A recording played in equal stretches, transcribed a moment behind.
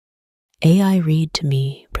AI Read to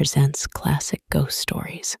Me presents classic ghost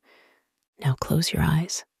stories. Now close your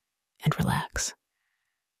eyes and relax.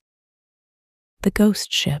 The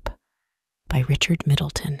Ghost Ship by Richard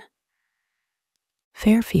Middleton.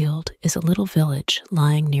 Fairfield is a little village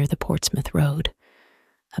lying near the Portsmouth Road,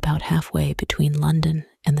 about halfway between London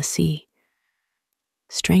and the sea.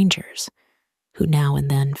 Strangers, who now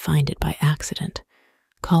and then find it by accident,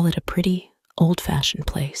 call it a pretty, old-fashioned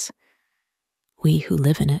place. We who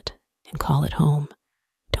live in it and call it home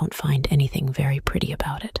don't find anything very pretty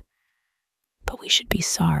about it, but we should be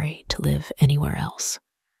sorry to live anywhere else.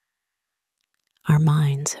 Our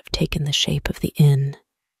minds have taken the shape of the inn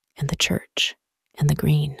and the church and the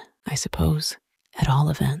green, I suppose. At all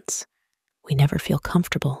events, we never feel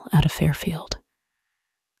comfortable out of Fairfield.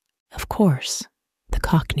 Of course, the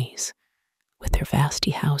Cockneys, with their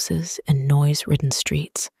vasty houses and noise-ridden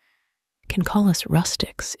streets, can call us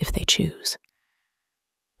rustics if they choose.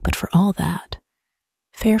 But for all that,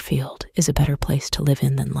 Fairfield is a better place to live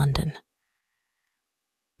in than London.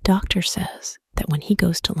 Doctor says that when he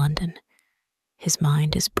goes to London, his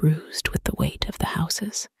mind is bruised with the weight of the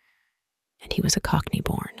houses, and he was a Cockney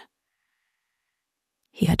born.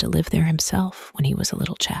 He had to live there himself when he was a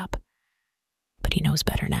little chap, but he knows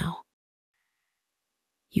better now.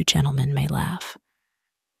 You gentlemen may laugh.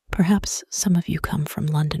 Perhaps some of you come from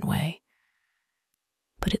London way.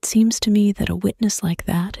 But it seems to me that a witness like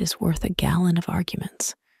that is worth a gallon of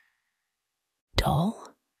arguments.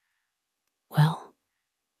 Dull? Well,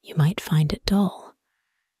 you might find it dull.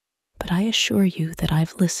 But I assure you that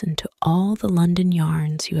I've listened to all the London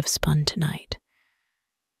yarns you have spun tonight,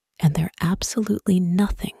 and they're absolutely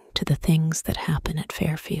nothing to the things that happen at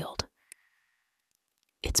Fairfield.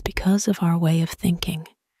 It's because of our way of thinking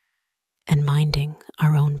and minding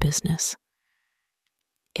our own business.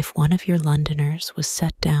 If one of your Londoners was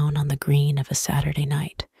set down on the green of a Saturday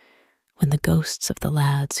night, when the ghosts of the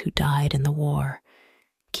lads who died in the war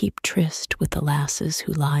keep tryst with the lasses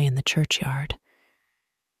who lie in the churchyard,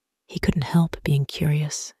 he couldn't help being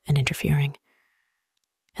curious and interfering.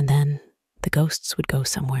 And then the ghosts would go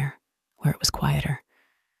somewhere where it was quieter.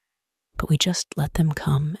 But we just let them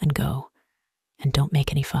come and go and don't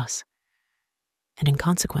make any fuss. And in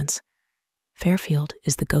consequence, Fairfield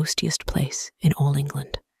is the ghostiest place in all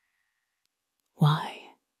England. Why,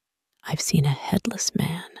 I've seen a headless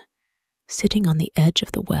man sitting on the edge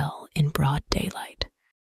of the well in broad daylight,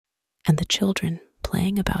 and the children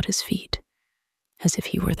playing about his feet as if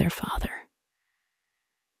he were their father.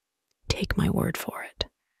 Take my word for it.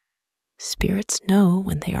 Spirits know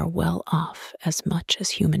when they are well off as much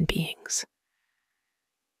as human beings.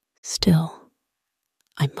 Still,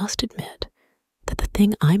 I must admit that the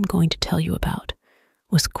thing I'm going to tell you about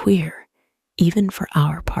was queer even for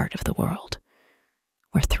our part of the world,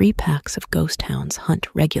 where 3 packs of ghost hounds hunt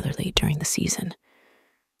regularly during the season,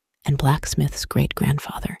 and Blacksmith's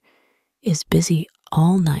great-grandfather is busy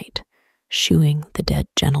all night shoeing the dead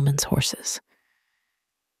gentlemen's horses.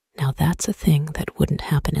 Now that's a thing that wouldn't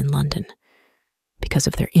happen in London because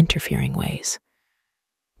of their interfering ways.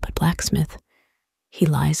 But Blacksmith, he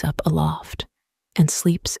lies up aloft and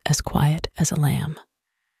sleeps as quiet as a lamb.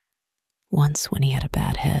 Once when he had a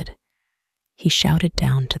bad head, he shouted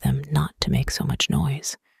down to them not to make so much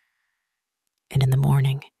noise. And in the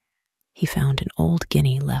morning, he found an old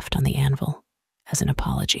guinea left on the anvil as an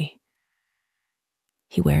apology.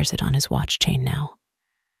 He wears it on his watch chain now.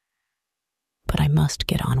 But I must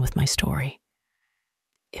get on with my story.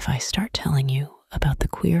 If I start telling you about the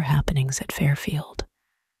queer happenings at Fairfield,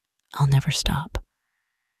 I'll never stop.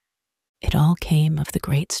 It all came of the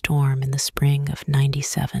great storm in the spring of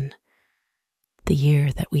 '97, the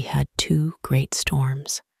year that we had 2 great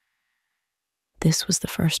storms. This was the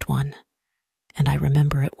first one, and I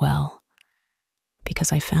remember it well,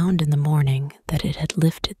 because I found in the morning that it had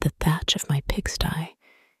lifted the thatch of my pigsty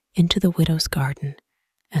into the widow's garden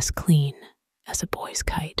as clean as a boy's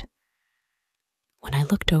kite. When I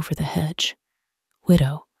looked over the hedge,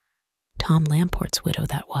 widow, Tom Lamport's widow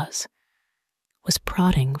that was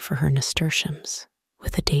prodding for her nasturtiums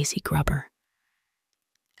with a daisy grubber.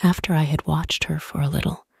 After I had watched her for a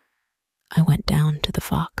little, I went down to the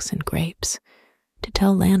Fox and Grapes to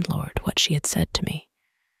tell landlord what she had said to me.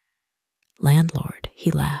 Landlord,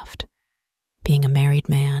 he laughed, being a married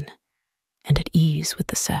man and at ease with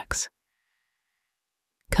the sex.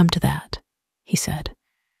 Come to that, he said.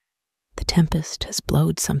 The tempest has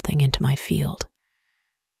blowed something into my field.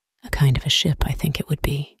 A kind of a ship, I think it would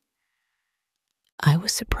be. I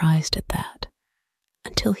was surprised at that,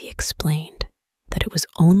 until he explained that it was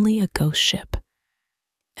only a ghost ship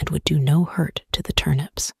and would do no hurt to the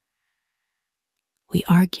turnips. We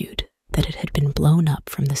argued that it had been blown up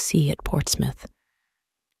from the sea at Portsmouth,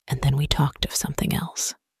 and then we talked of something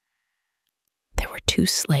else. There were 2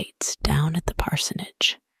 slates down at the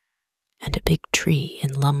parsonage, and a big tree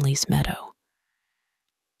in Lumley's meadow.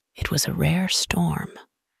 It was a rare storm.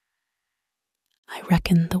 I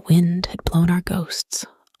reckon the wind had blown our ghosts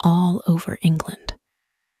all over England.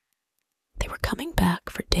 They were coming back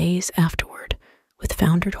for days afterward with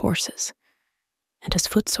foundered horses and as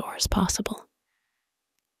footsore as possible,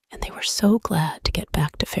 and they were so glad to get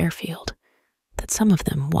back to Fairfield that some of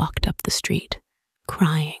them walked up the street,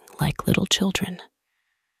 crying like little children.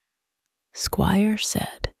 Squire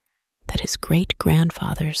said that his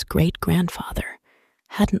great-grandfather's great-grandfather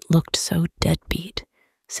hadn't looked so deadbeat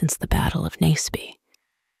since the Battle of Naseby,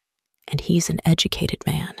 and he's an educated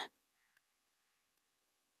man.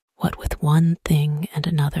 What with one thing and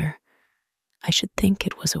another, I should think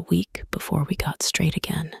it was a week before we got straight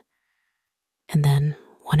again. And then,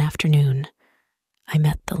 one afternoon, I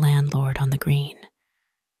met the landlord on the green,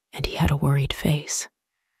 and he had a worried face.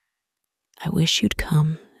 "I wish you'd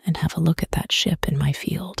come and have a look at that ship in my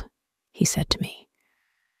field," he said to me.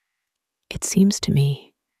 "It seems to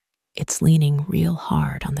me it's leaning real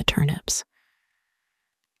hard on the turnips.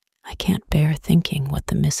 I can't bear thinking what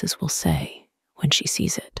the missus will say when she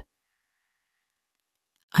sees it."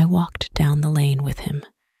 I walked down the lane with him,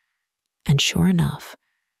 and sure enough,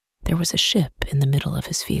 there was a ship in the middle of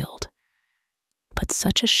his field, but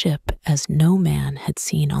such a ship as no man had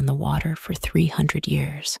seen on the water for 300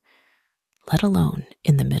 years, let alone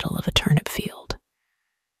in the middle of a turnip field.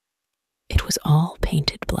 It was all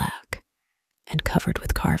painted black and covered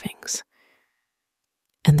with carvings,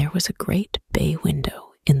 and there was a great bay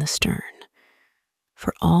window in the stern,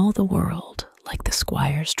 for all the world like the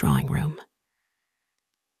squire's drawing room.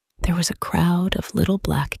 There was a crowd of little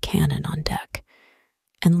black cannon on deck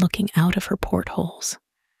and looking out of her portholes,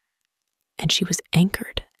 and she was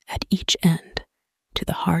anchored at each end to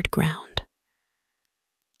the hard ground.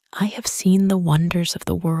 I have seen the wonders of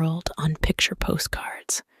the world on picture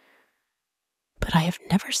postcards, but I have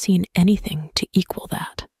never seen anything to equal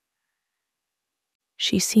that.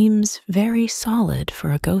 "She seems very solid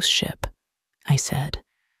for a ghost ship," I said,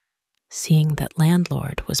 seeing that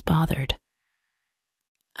landlord was bothered.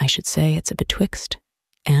 "I should say it's a betwixt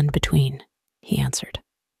and between," he answered,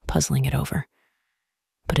 puzzling it over.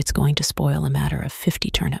 "But it's going to spoil a matter of 50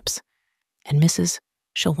 turnips, and missus,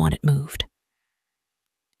 she'll want it moved."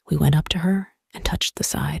 We went up to her and touched the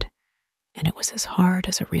side, and it was as hard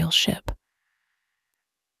as a real ship.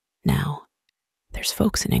 "Now, there's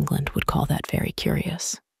folks in England would call that very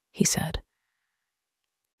curious," he said.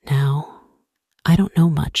 "Now, I don't know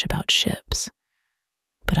much about ships,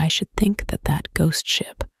 but I should think that that ghost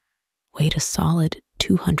ship weighed a solid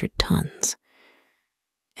 200 tons,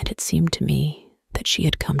 and it seemed to me that she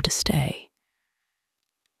had come to stay,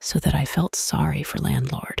 so that I felt sorry for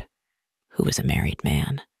landlord, who was a married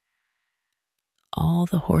man. All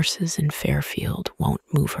the horses in Fairfield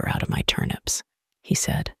won't move her out of my turnips, he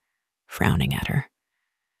said, frowning at her.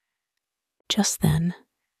 Just then,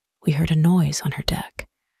 we heard a noise on her deck,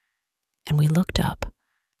 and we looked up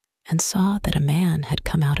and saw that a man had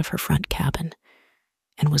come out of her front cabin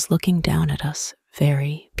and was looking down at us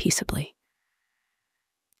very peaceably.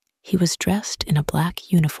 He was dressed in a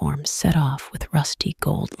black uniform set off with rusty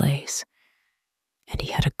gold lace, and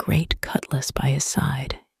he had a great cutlass by his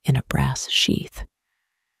side in a brass sheath.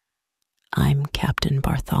 "I'm Captain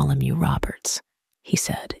Bartholomew Roberts," he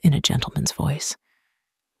said in a gentleman's voice,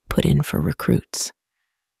 "put in for recruits.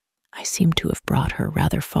 I seem to have brought her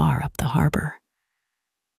rather far up the harbor."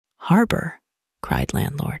 "Harbor?" cried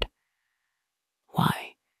landlord.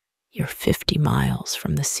 "Why, you're 50 miles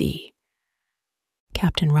from the sea."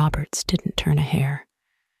 Captain Roberts didn't turn a hair.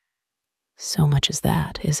 "So much as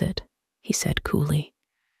that, is it?" he said coolly.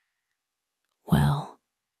 "Well,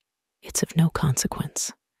 it's of no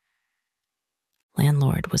consequence."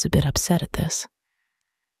 Landlord was a bit upset at this.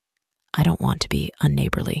 "I don't want to be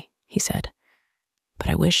unneighborly," he said, "but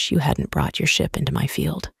I wish you hadn't brought your ship into my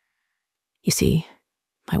field. You see,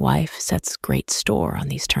 my wife sets great store on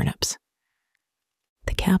these turnips."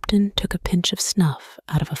 The captain took a pinch of snuff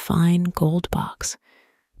out of a fine gold box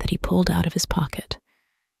that he pulled out of his pocket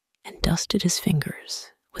and dusted his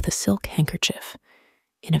fingers with a silk handkerchief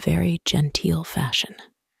in a very genteel fashion.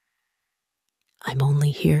 "I'm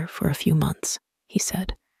only here for a few months," he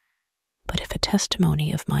said, "but if a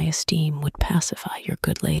testimony of my esteem would pacify your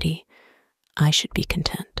good lady, I should be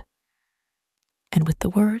content." And with the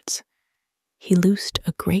words, he loosed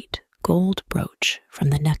a great gold brooch from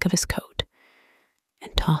the neck of his coat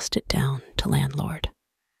and tossed it down to landlord.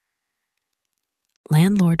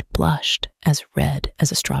 Landlord blushed as red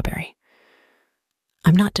as a strawberry,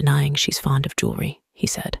 I'm not denying she's fond of jewelry, he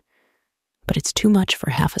said, but it's too much for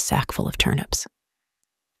half a sackful of turnips.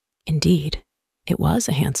 Indeed, it was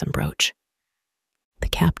a handsome brooch. The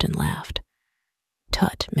captain laughed.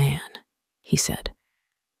 Tut, man, he said.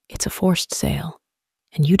 It's a forced sale,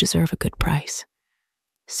 and you deserve a good price.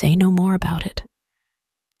 Say no more about it.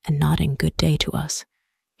 And nodding good day to us,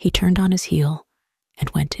 he turned on his heel and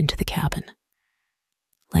went into the cabin.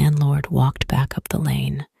 Landlord walked back up the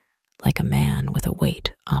lane like a man with a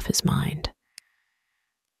weight off his mind.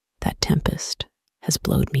 That tempest has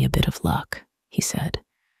blowed me a bit of luck, he said.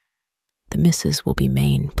 The missus will be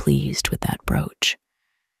main pleased with that brooch.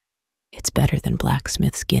 It's better than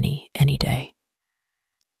blacksmith's guinea any day.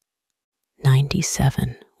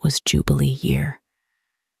 97 was Jubilee year.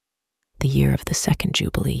 The year of the second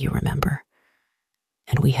Jubilee, you remember.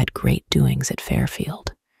 And we had great doings at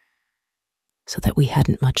Fairfield. So that we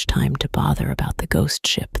hadn't much time to bother about the ghost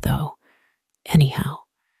ship, though. Anyhow,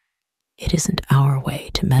 it isn't our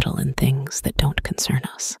way to meddle in things that don't concern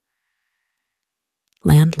us.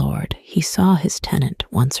 Landlord, he saw his tenant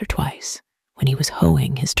once or twice when he was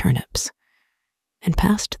hoeing his turnips, and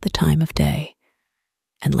passed the time of day,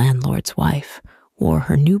 and landlord's wife wore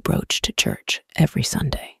her new brooch to church every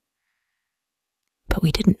Sunday. But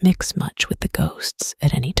we didn't mix much with the ghosts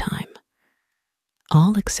at any time,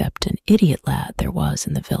 all except an idiot lad there was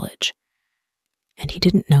in the village, and he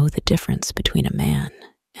didn't know the difference between a man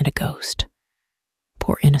and a ghost.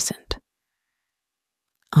 Poor innocent.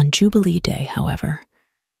 On Jubilee Day, however,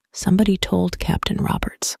 somebody told Captain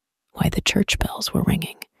Roberts why the church bells were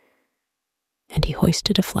ringing, and he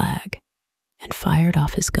hoisted a flag and fired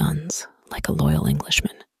off his guns like a loyal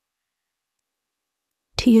Englishman.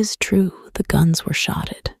 'Tis true the guns were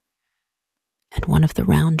shotted, and one of the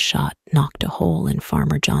round shot knocked a hole in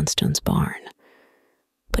Farmer Johnstone's barn,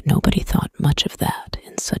 but nobody thought much of that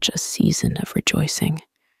in such a season of rejoicing.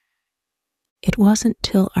 It wasn't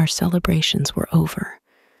till our celebrations were over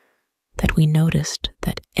that we noticed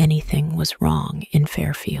that anything was wrong in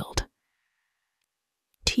Fairfield.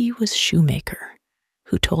 T was shoemaker,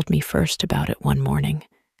 who told me first about it one morning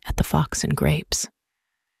at the Fox and Grapes.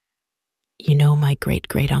 You know my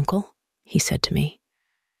great-great-uncle? He said to me.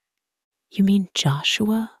 You mean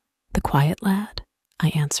Joshua, the quiet lad? I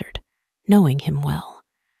answered, knowing him well.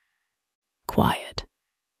 Quiet,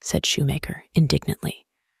 said shoemaker indignantly.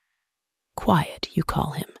 Quiet, you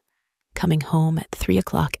call him, coming home at 3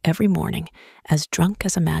 o'clock every morning, as drunk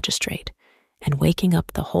as a magistrate, and waking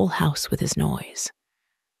up the whole house with his noise.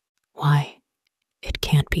 Why, it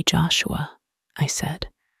can't be Joshua, I said,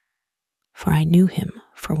 for I knew him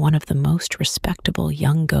for one of the most respectable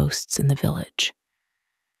young ghosts in the village.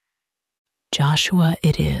 Joshua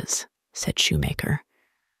it is, said shoemaker,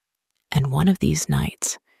 and one of these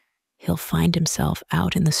nights he'll find himself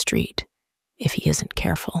out in the street if he isn't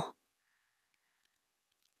careful.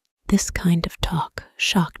 This kind of talk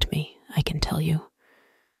shocked me, I can tell you,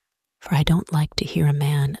 for I don't like to hear a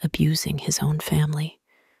man abusing his own family,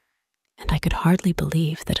 and I could hardly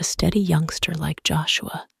believe that a steady youngster like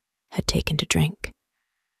Joshua had taken to drink.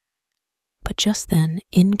 But just then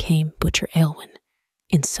in came Butcher Aylwin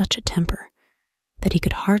in such a temper that he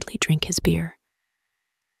could hardly drink his beer.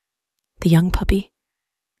 The young puppy,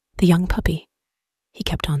 he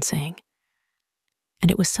kept on saying, and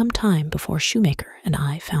it was some time before shoemaker and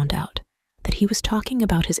I found out that he was talking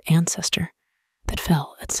about his ancestor that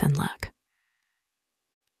fell at Senlac.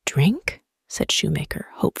 Drink? Said shoemaker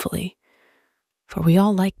hopefully, for we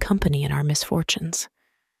all like company in our misfortunes.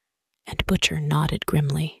 And Butcher nodded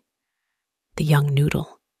grimly. The young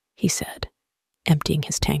noodle, he said, emptying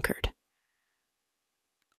his tankard.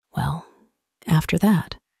 Well, after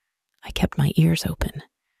that, I kept my ears open,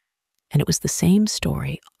 and it was the same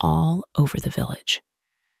story all over the village.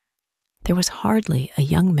 There was hardly a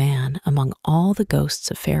young man among all the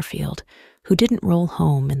ghosts of Fairfield who didn't roll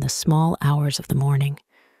home in the small hours of the morning,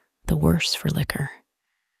 the worse for liquor.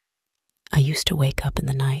 I used to wake up in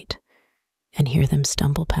the night and hear them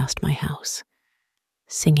stumble past my house,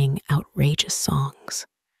 singing outrageous songs.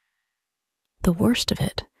 The worst of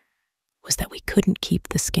it was that we couldn't keep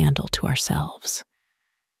the scandal to ourselves,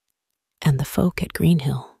 and the folk at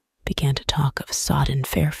Greenhill began to talk of sodden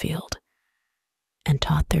Fairfield, and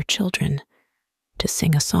taught their children to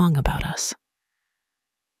sing a song about us.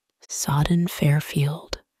 Sodden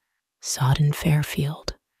Fairfield,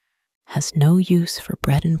 has no use for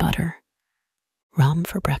bread and butter, rum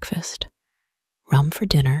for breakfast, rum for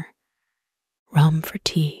dinner, rum for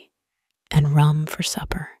tea, and rum for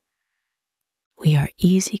supper. We are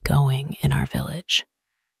easy-going in our village,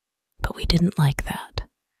 but we didn't like that.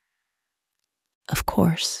 Of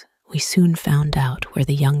course, We soon found out where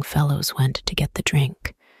the young fellows went to get the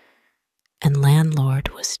drink, and landlord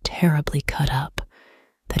was terribly cut up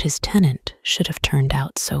that his tenant should have turned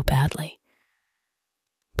out so badly.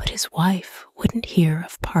 But his wife wouldn't hear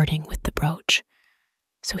of parting with the brooch,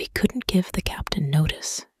 so he couldn't give the captain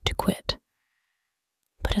notice to quit.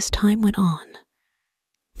 But as time went on,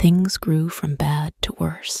 things grew from bad to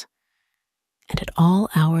worse, and at all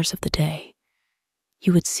hours of the day,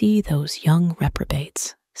 you would see those young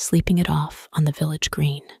reprobates sleeping it off on the village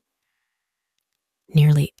green.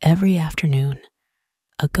 Nearly every afternoon,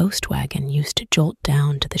 a ghost wagon used to jolt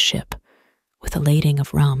down to the ship with a lading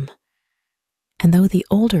of rum, and though the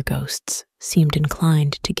older ghosts seemed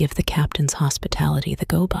inclined to give the captain's hospitality the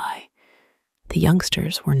go-by, the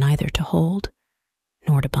youngsters were neither to hold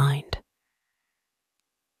nor to bind.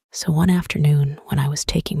 So one afternoon when I was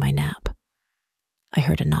taking my nap, I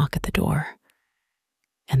heard a knock at the door,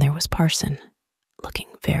 and there was Parson, looking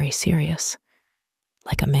very serious,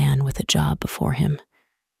 like a man with a job before him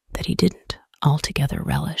that he didn't altogether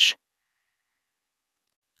relish.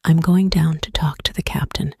 "I'm going down to talk to the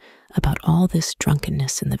captain about all this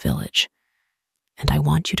drunkenness in the village, and I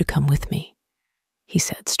want you to come with me," he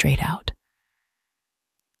said straight out.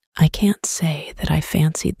 I can't say that I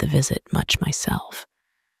fancied the visit much myself,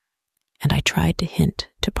 and I tried to hint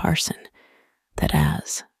to Parson that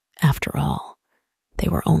as, after all, they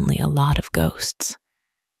were only a lot of ghosts,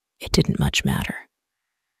 it didn't much matter.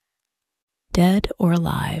 "Dead or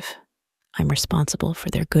alive, I'm responsible for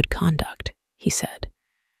their good conduct," he said,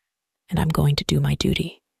 "and I'm going to do my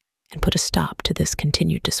duty and put a stop to this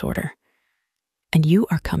continued disorder. And you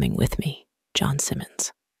are coming with me, John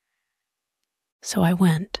Simmons." So I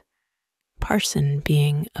went, Parson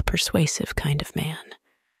being a persuasive kind of man.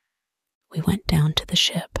 We went down to the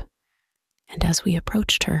ship, and as we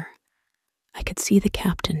approached her, I could see the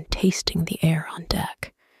captain tasting the air on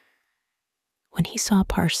deck. When he saw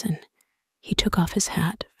Parson, he took off his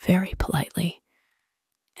hat very politely,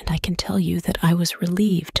 and I can tell you that I was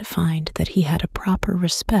relieved to find that he had a proper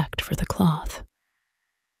respect for the cloth.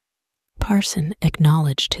 Parson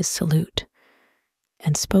acknowledged his salute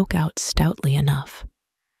and spoke out stoutly enough.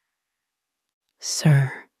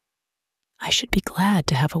 "Sir, I should be glad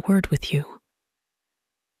to have a word with you."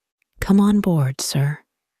 "Come on board, sir.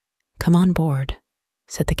 Come on board,"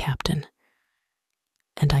 said the captain,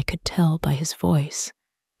 and I could tell by his voice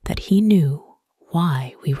that he knew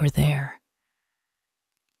why we were there.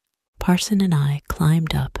 Parson and I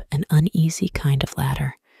climbed up an uneasy kind of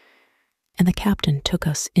ladder, and the captain took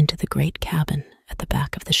us into the great cabin at the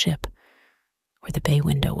back of the ship, where the bay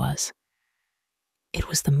window was. It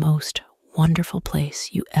was the most wonderful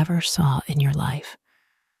place you ever saw in your life,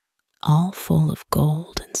 all full of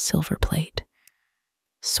gold and silver plate,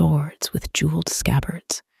 swords with jeweled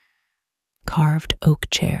scabbards, carved oak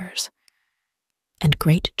chairs, and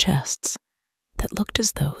great chests that looked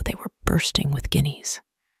as though they were bursting with guineas.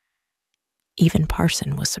 Even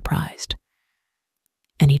Parson was surprised,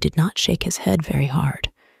 and he did not shake his head very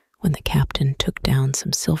hard when the captain took down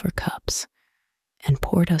some silver cups and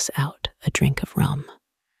poured us out a drink of rum.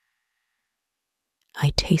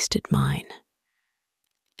 I tasted mine,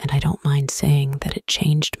 and I don't mind saying that it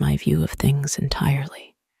changed my view of things entirely.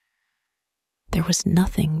 There was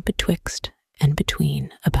nothing betwixt and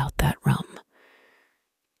between about that rum,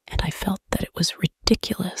 and I felt that it was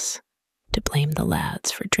ridiculous to blame the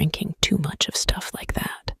lads for drinking too much of stuff like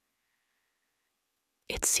that.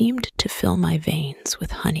 It seemed to fill my veins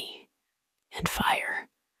with honey and fire.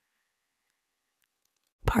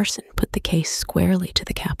 Parson put the case squarely to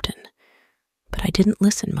the captain, but I didn't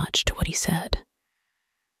listen much to what he said.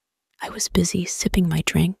 I was busy sipping my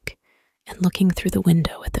drink and looking through the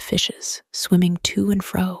window at the fishes swimming to and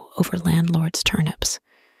fro over landlord's turnips.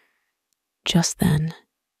 Just then,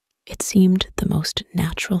 it seemed the most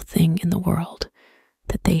natural thing in the world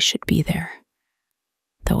that they should be there,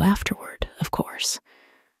 though afterward, of course,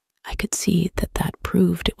 I could see that that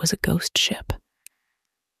proved it was a ghost ship.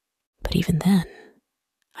 But even then,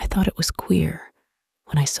 I thought it was queer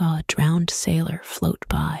when I saw a drowned sailor float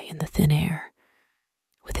by in the thin air,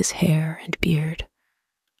 with his hair and beard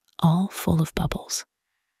all full of bubbles.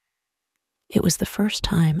 It was the first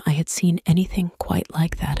time I had seen anything quite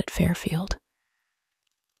like that at Fairfield.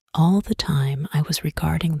 All the time I was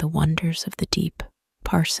regarding the wonders of the deep,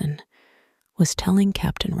 Parson was telling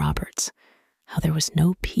Captain Roberts how there was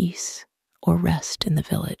no peace or rest in the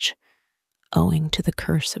village, owing to the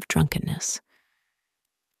curse of drunkenness,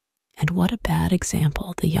 and what a bad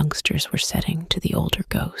example the youngsters were setting to the older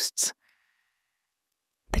ghosts.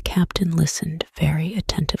 The captain listened very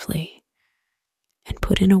attentively and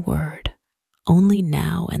put in a word only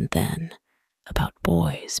now and then about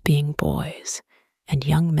boys being boys and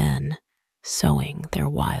young men sowing their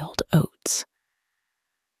wild oats.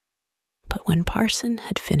 But when Parson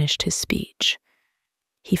had finished his speech,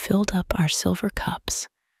 he filled up our silver cups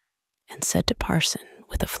and said to Parson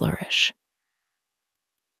with a flourish,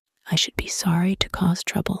 "I should be sorry to cause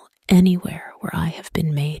trouble anywhere where I have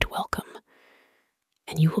been made welcome,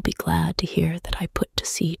 and you will be glad to hear that I put to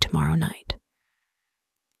sea tomorrow night.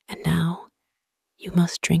 And now you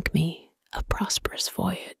must drink me a prosperous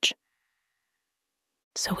voyage."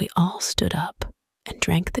 So we all stood up and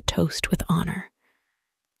drank the toast with honor,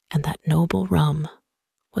 and that noble rum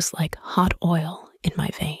was like hot oil in my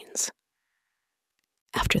veins.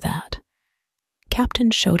 After that,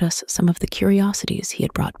 Captain showed us some of the curiosities he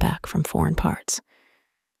had brought back from foreign parts,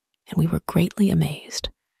 and we were greatly amazed,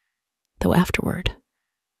 though afterward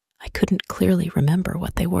I couldn't clearly remember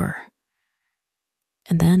what they were.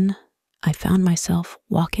 And then I found myself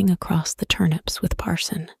walking across the turnips with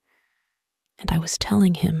Parson, and I was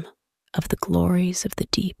telling him of the glories of the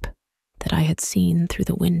deep that I had seen through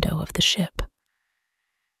the window of the ship.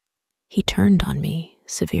 He turned on me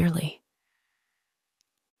severely.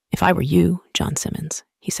 "If I were you, John Simmons,"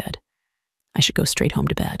 he said, "I should go straight home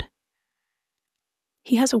to bed."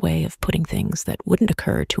 He has a way of putting things that wouldn't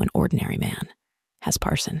occur to an ordinary man, has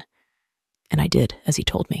Parson, and I did as he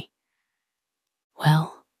told me.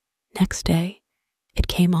 Well, next day it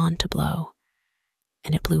came on to blow,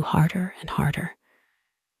 and it blew harder and harder,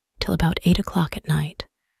 till about 8 o'clock at night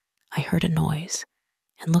I heard a noise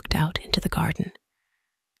and looked out into the garden.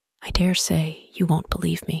 I dare say you won't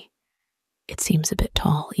believe me. It seems a bit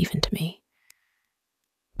tall even to me.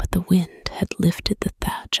 But the wind had lifted the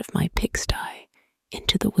thatch of my pigsty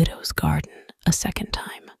into the widow's garden a second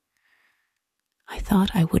time. I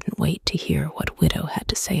thought I wouldn't wait to hear what Widow had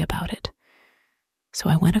to say about it, so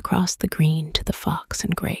I went across the green to the Fox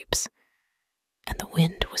and Grapes, and the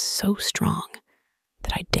wind was so strong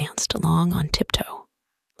that I danced along on tiptoe,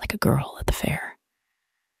 like a girl at the fair.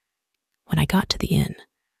 When I got to the inn,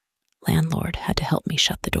 landlord had to help me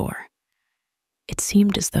shut the door. It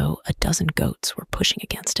seemed as though a dozen goats were pushing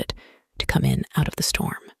against it to come in out of the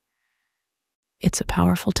storm. "It's a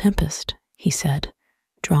powerful tempest," he said,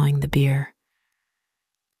 drawing the beer.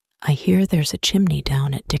 "I hear there's a chimney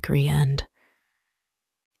down at Dickory End."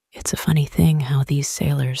 "It's a funny thing how these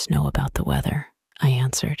sailors know about the weather," I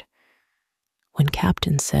answered. "When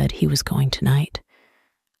Captain said he was going tonight,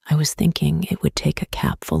 I was thinking it would take a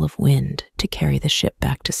capful of wind to carry the ship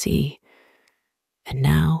back to sea. And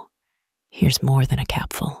now, here's more than a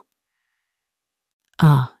capful."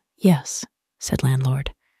 "Ah, yes," said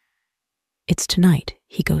landlord. "It's tonight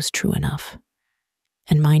he goes true enough.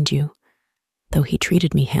 And mind you, though he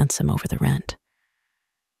treated me handsome over the rent,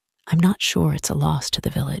 I'm not sure it's a loss to the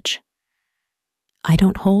village. I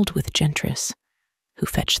don't hold with gentress who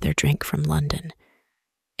fetch their drink from London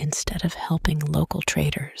instead of helping local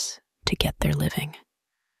traders to get their living."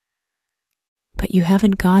 "But you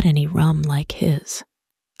haven't got any rum like his,"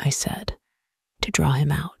 I said, to draw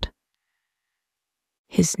him out.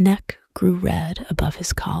 His neck grew red above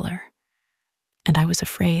his collar, and I was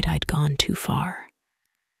afraid I'd gone too far.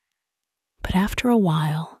 But after a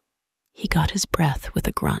while, he got his breath with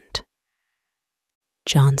a grunt.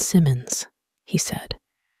 "John Simmons," he said,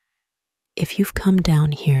 "if you've come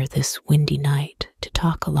down here this windy night to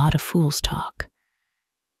talk a lot of fool's talk,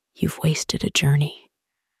 you've wasted a journey."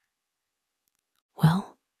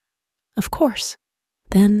 Well, of course,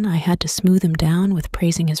 then I had to smooth him down with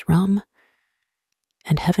praising his rum,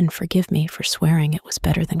 and heaven forgive me for swearing it was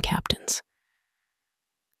better than Captain's.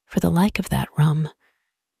 For the like of that rum,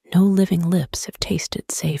 no living lips have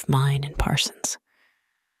tasted save mine and Parson's.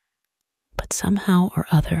 But somehow or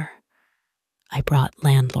other, I brought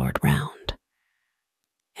landlord round,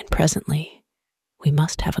 and presently we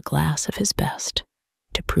must have a glass of his best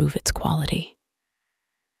to prove its quality.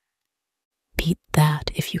 "Beat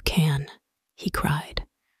that if you can," he cried,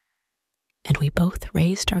 and we both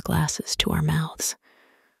raised our glasses to our mouths,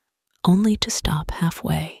 only to stop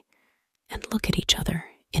halfway and look at each other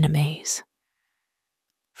in amaze.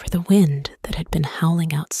 For the wind that had been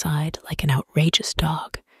howling outside like an outrageous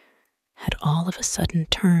dog had all of a sudden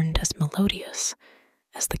turned as melodious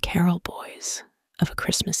as the carol boys of a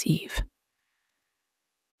Christmas Eve.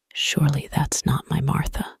 "Surely that's not my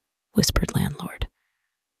Martha," whispered landlord,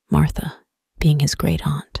 Martha being his great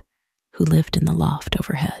aunt, who lived in the loft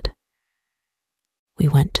overhead. We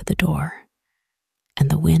went to the door, and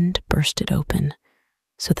the wind burst it open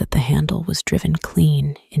so that the handle was driven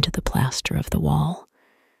clean into the plaster of the wall.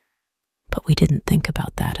 But we didn't think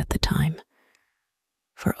about that at the time,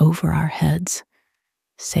 for over our heads,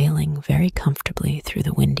 sailing very comfortably through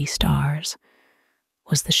the windy stars,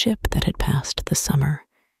 was the ship that had passed the summer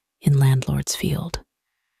in Landlord's Field.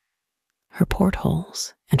 Her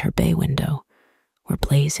portholes and her bay window were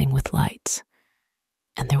blazing with lights,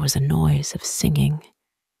 and there was a noise of singing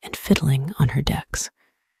and fiddling on her decks.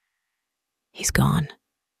 "He's gone,"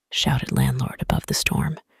 shouted Landlord above the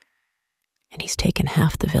storm, "and he's taken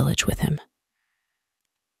half the village with him."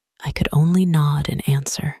 I could only nod in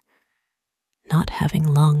answer, not having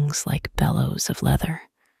lungs like bellows of leather.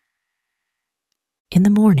 In the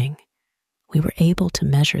morning, we were able to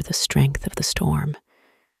measure the strength of the storm,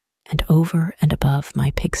 and over and above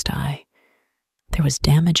my pigsty, there was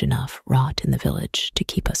damage enough wrought in the village to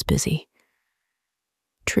keep us busy.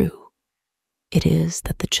 True, it is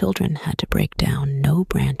that the children had to break down no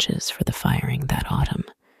branches for the firing that autumn,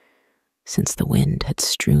 since the wind had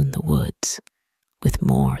strewn the woods with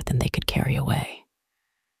more than they could carry away.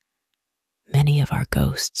 Many of our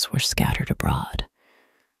ghosts were scattered abroad,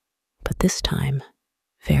 but this time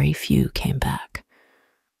very few came back,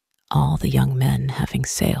 all the young men having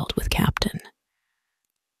sailed with Captain.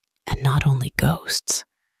 And not only ghosts,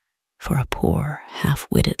 for a poor,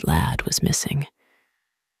 half-witted lad was missing,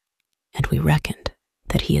 and we reckoned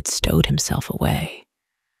that he had stowed himself away,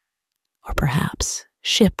 or perhaps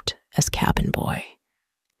shipped as cabin boy,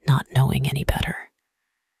 not knowing any better.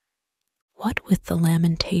 What with the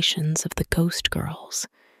lamentations of the ghost girls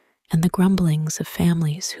and the grumblings of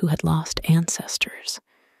families who had lost ancestors,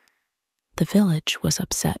 the village was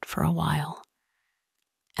upset for a while,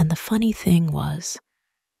 and the funny thing was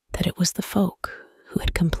that it was the folk who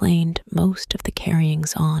had complained most of the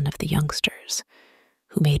carryings on of the youngsters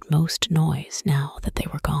who made most noise now that they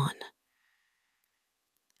were gone.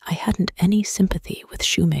 I hadn't any sympathy with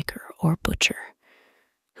shoemaker or butcher,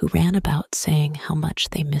 who ran about saying how much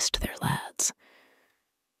they missed their lads,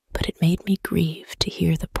 but it made me grieve to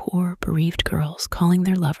hear the poor bereaved girls calling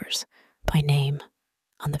their lovers by name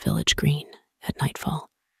on the village green at nightfall.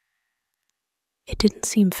 It didn't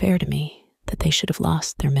seem fair to me that they should have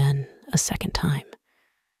lost their men a second time,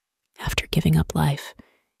 after giving up life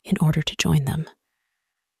in order to join them,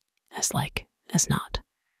 as like as not.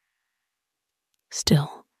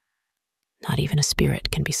 Still, not even a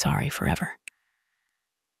spirit can be sorry forever.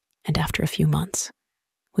 And after a few months,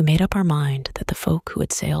 we made up our mind that the folk who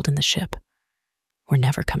had sailed in the ship were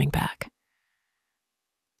never coming back,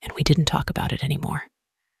 and we didn't talk about it anymore.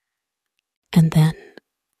 And then,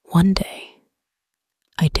 one day,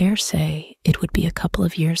 I dare say it would be a couple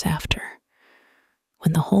of years after,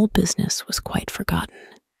 when the whole business was quite forgotten,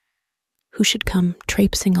 who should come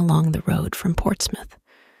traipsing along the road from Portsmouth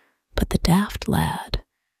but the daft lad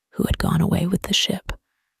who had gone away with the ship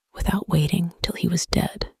without waiting till he was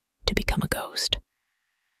dead to become a ghost.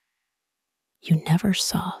 You never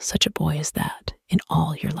saw such a boy as that in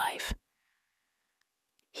all your life.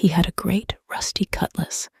 He had a great rusty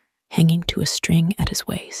cutlass hanging to a string at his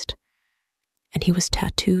waist, and he was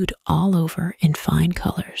tattooed all over in fine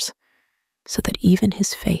colors, so that even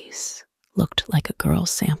his face looked like a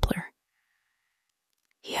girl's sampler.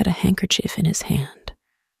 He had a handkerchief in his hand,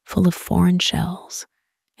 full of foreign shells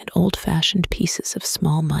and old-fashioned pieces of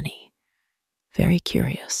small money, very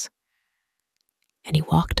curious, and he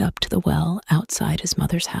walked up to the well outside his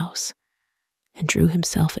mother's house and drew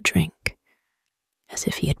himself a drink, as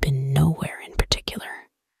if he had been nowhere in particular.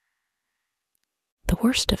 The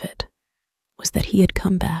worst of it was that he had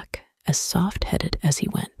come back as soft-headed as he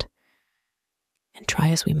went, and try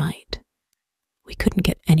as we might, we couldn't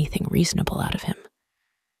get anything reasonable out of him.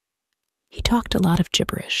 He talked a lot of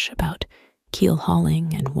gibberish about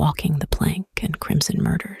keel-hauling and walking the plank and crimson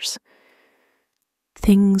murders,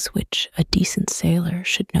 things which a decent sailor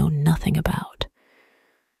should know nothing about,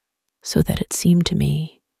 so that it seemed to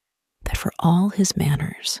me that for all his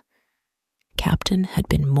manners, Captain had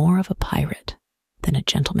been more of a pirate than a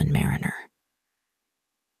gentleman mariner.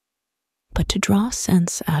 But to draw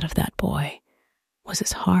sense out of that boy was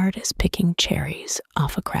as hard as picking cherries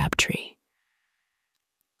off a crab tree.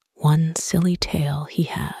 One silly tale he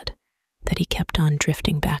had that he kept on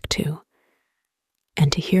drifting back to,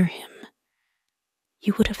 and to hear him,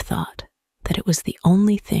 you would have thought that it was the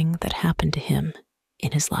only thing that happened to him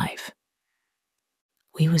in his life.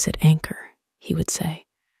 We was at anchor, he would say,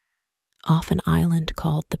 off an island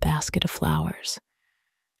called the Basket of Flowers,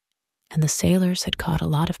 and the sailors had caught a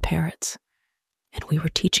lot of parrots, and we were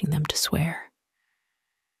teaching them to swear.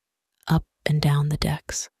 Up and down the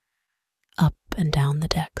decks, up and down the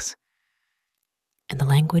decks, and the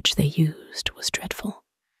language they used was dreadful.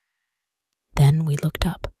 Then we looked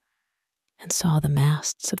up and saw the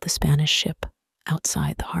masts of the Spanish ship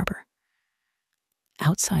outside the harbor.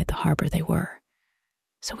 Outside the harbor they were,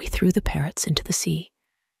 so we threw the parrots into the sea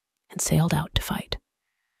and sailed out to fight.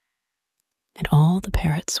 and all the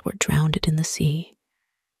parrots were drowned in the sea,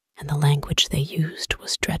 and the language they used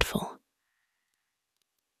was dreadful.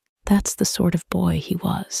 That's the sort of boy he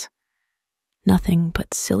was. Nothing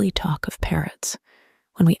but silly talk of parrots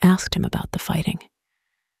when we asked him about the fighting.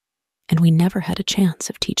 And we never had a chance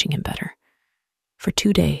of teaching him better, for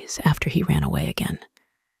 2 days after he ran away again,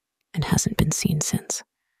 and hasn't been seen since.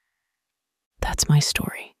 That's my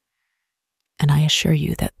story, and I assure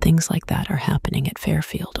you that things like that are happening at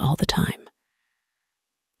Fairfield all the time.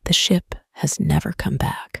 The ship has never come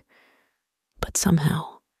back, but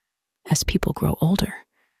somehow, as people grow older,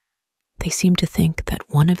 they seem to think that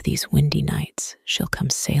one of these windy nights she'll come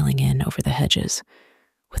sailing in over the hedges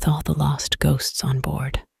with all the lost ghosts on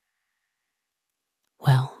board.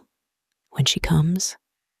 Well, when she comes,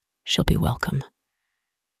 she'll be welcome.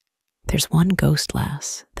 There's one ghost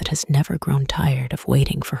lass that has never grown tired of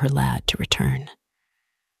waiting for her lad to return.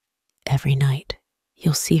 Every night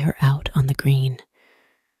you'll see her out on the green,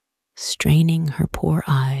 straining her poor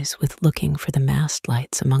eyes with looking for the mast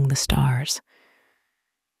lights among the stars.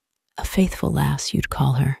 A faithful lass you'd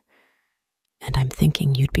call her, and I'm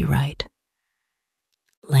thinking you'd be right.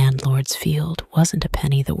 Landlord's Field wasn't a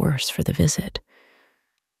penny the worse for the visit,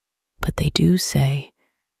 but they do say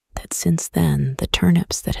that since then the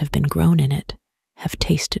turnips that have been grown in it have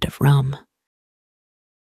tasted of rum.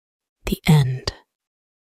 The end.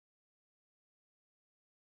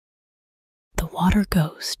 The Water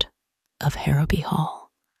Ghost of Harrowby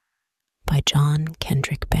Hall by John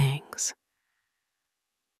Kendrick Bangs.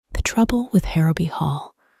 The trouble with Harrowby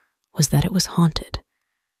Hall was that it was haunted,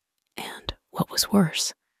 and, what was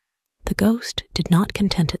worse, the ghost did not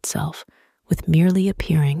content itself with merely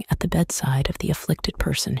appearing at the bedside of the afflicted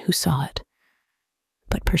person who saw it,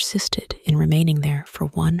 but persisted in remaining there for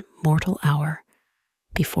 1 mortal hour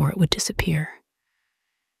before it would disappear.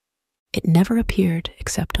 It never appeared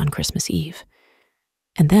except on Christmas Eve,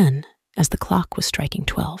 and then as the clock was striking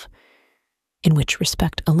 12, in which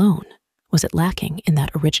respect alone was it lacking in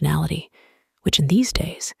that originality which in these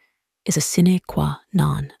days is a sine qua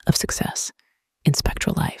non of success in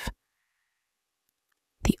spectral life.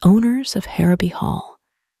 The owners of Harrowby Hall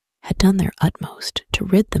had done their utmost to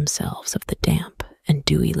rid themselves of the damp and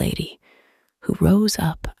dewy lady who rose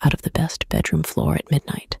up out of the best bedroom floor at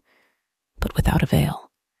midnight, but without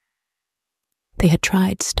avail. They had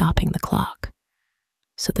tried stopping the clock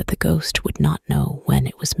so that the ghost would not know when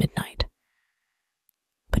it was midnight.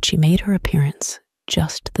 But she made her appearance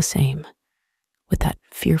just the same, with that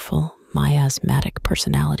fearful, miasmatic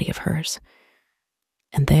personality of hers,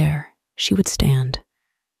 and there she would stand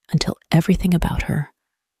until everything about her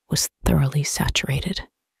was thoroughly saturated.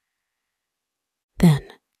 Then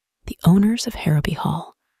the owners of Harrowby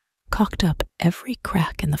Hall caulked up every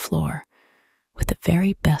crack in the floor with the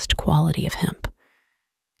very best quality of hemp,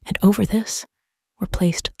 and over this were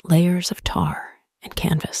placed layers of tar and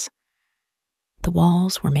canvas. The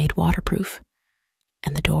walls were made waterproof,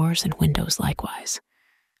 and the doors and windows likewise,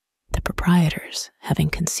 the proprietors having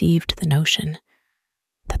conceived the notion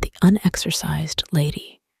that the unexercised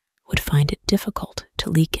lady would find it difficult to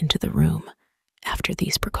leak into the room after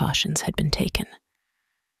these precautions had been taken.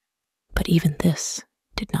 But even this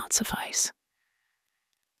did not suffice.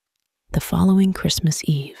 The following Christmas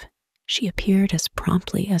Eve, she appeared as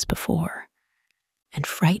promptly as before, and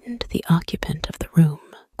frightened the occupant of the room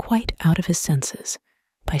quite out of his senses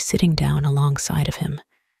by sitting down alongside of him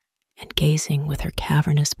and gazing with her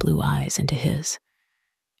cavernous blue eyes into his.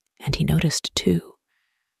 And he noticed, too,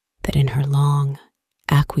 that in her long,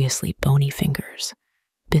 aqueously bony fingers,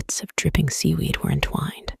 bits of dripping seaweed were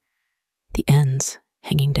entwined, the ends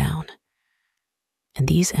hanging down. And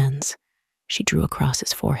these ends she drew across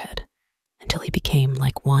his forehead until he became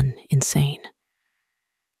like one insane.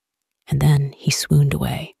 And then he swooned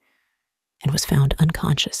away and was found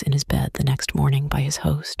unconscious in his bed the next morning by his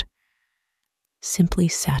host, simply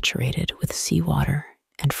saturated with seawater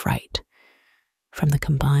and fright from the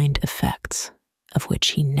combined effects of which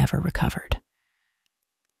he never recovered,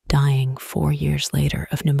 dying 4 years later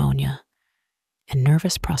of pneumonia and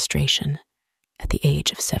nervous prostration at the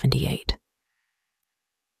age of 78.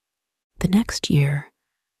 The next year,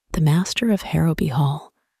 the master of Harrowby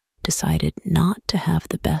Hall decided not to have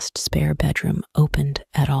the best spare bedroom opened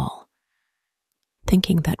at all,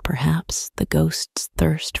 thinking that perhaps the ghost's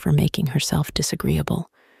thirst for making herself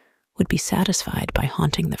disagreeable would be satisfied by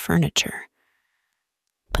haunting the furniture.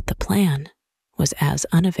 But the plan was as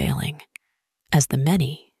unavailing as the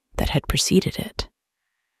many that had preceded it.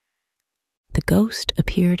 The ghost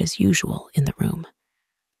appeared as usual in the room.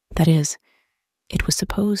 That is, it was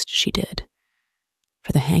supposed she did,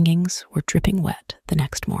 for the hangings were dripping wet the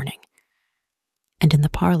next morning, and in the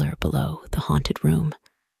parlor below the haunted room,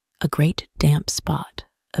 a great damp spot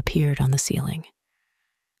appeared on the ceiling.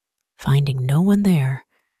 Finding no one there,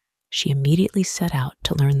 she immediately set out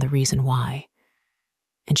to learn the reason why,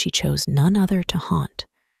 and she chose none other to haunt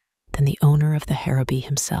than the owner of the Harrowby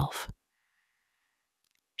himself.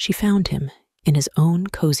 She found him in his own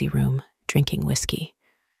cozy room drinking whiskey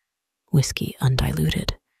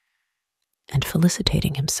undiluted, and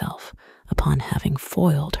felicitating himself upon having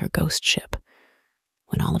foiled her ghost ship,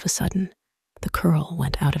 when all of a sudden the curl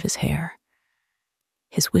went out of his hair.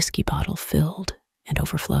 His whiskey bottle filled and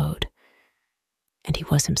overflowed, and he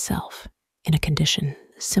was himself in a condition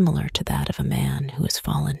similar to that of a man who has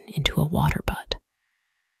fallen into a water butt.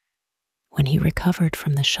 When he recovered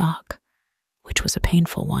from the shock, which was a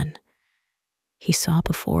painful one, he saw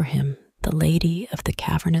before him the lady of the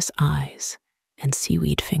cavernous eyes and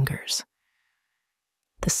seaweed fingers.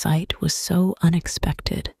 The sight was so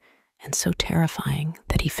unexpected and so terrifying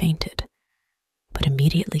that he fainted, but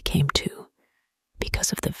immediately came to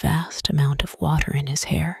because of the vast amount of water in his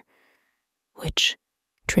hair, which,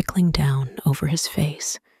 trickling down over his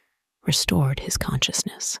face, restored his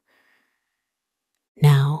consciousness.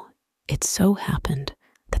 Now, it so happened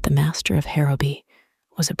that the master of Harrowby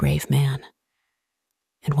was a brave man,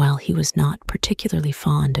 and while he was not particularly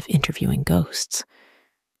fond of interviewing ghosts,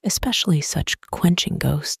 especially such quenching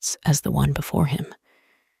ghosts as the one before him,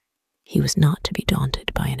 he was not to be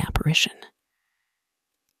daunted by an apparition.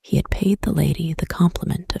 He had paid the lady the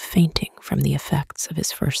compliment of fainting from the effects of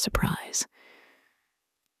his first surprise,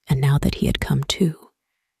 and now that he had come to,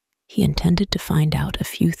 he intended to find out a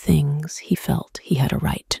few things he felt he had a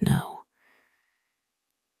right to know.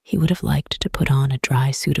 He would have liked to put on a dry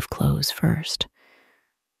suit of clothes first,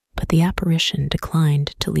 but the apparition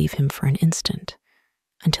declined to leave him for an instant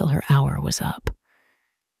until her hour was up,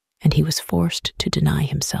 and he was forced to deny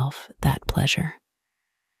himself that pleasure.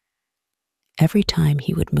 Every time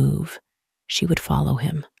he would move, she would follow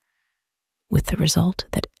him, with the result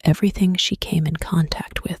that everything she came in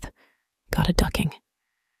contact with got a ducking.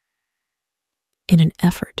 In an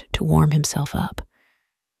effort to warm himself up,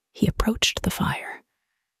 he approached the fire,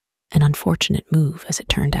 an unfortunate move as it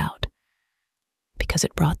turned out, because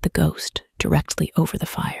it brought the ghost directly over the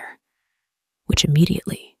fire, which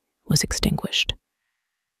immediately was extinguished.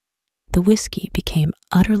 The whiskey became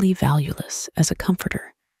utterly valueless as a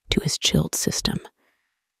comforter to his chilled system,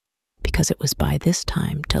 because it was by this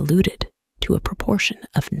time diluted to a proportion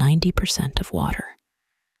of 90% of water.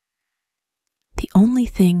 The only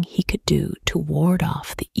thing he could do to ward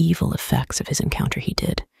off the evil effects of his encounter he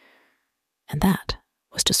did, and that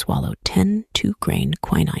was to swallow 10 2-grain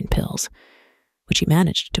quinine pills, which he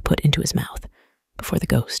managed to put into his mouth before the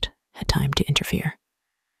ghost had time to interfere.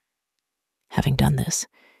 Having done this,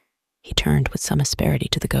 he turned with some asperity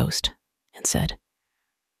to the ghost and said,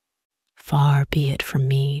 "Far be it from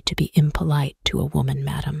me to be impolite to a woman,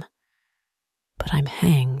 madam, but I'm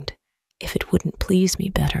hanged if it wouldn't please me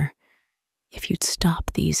better if you'd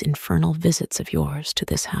stop these infernal visits of yours to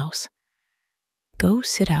this house. Go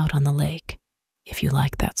sit out on the lake, if you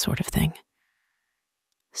like that sort of thing.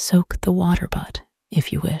 Soak the water butt,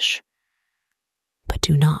 if you wish. But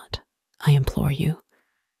do not, I implore you,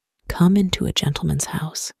 come into a gentleman's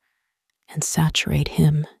house and saturate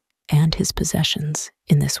him and his possessions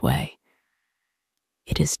in this way.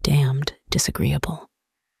 It is damned disagreeable."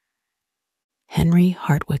 "Henry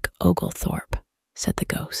Hartwick Oglethorpe," said the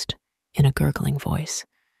ghost in a gurgling voice,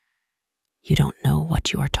 "you don't know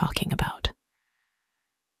what you are talking about."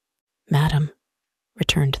 "Madam,"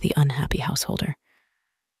 returned the unhappy householder,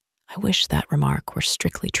 "I wish that remark were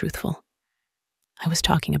strictly truthful. I was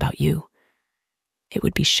talking about you. It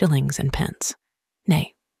would be shillings and pence,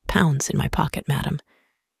 nay, pounds in my pocket, madam,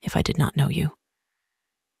 if I did not know you."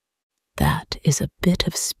 "That is a bit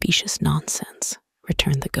of specious nonsense,"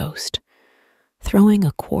 returned the ghost, throwing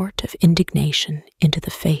a quart of indignation into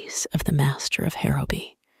the face of the master of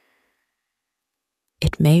Harrowby.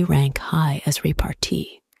 "It may rank high as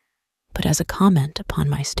repartee, but as a comment upon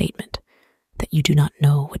my statement that you do not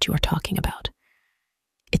know what you are talking about,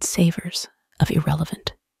 it savors of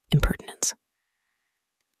irrelevant impertinence.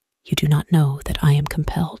 You do not know that I am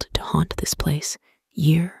compelled to haunt this place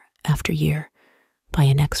year after year by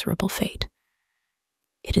inexorable fate.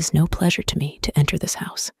 It is no pleasure to me to enter this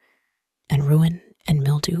house and ruin and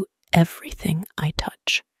mildew everything I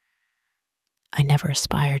touch. I never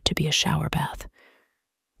aspired to be a shower bath,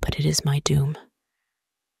 but it is my doom.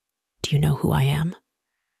 Do you know who I am?"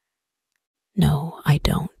 "No, I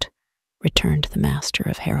don't," returned the master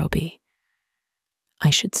of Harrowby. "I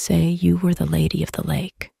should say you were the lady of the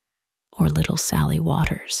lake, or little Sally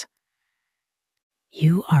Waters."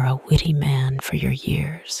 You are a witty man for your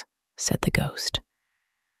years, said the ghost.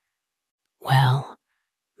 Well,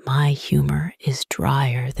 my humor is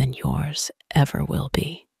drier than yours ever will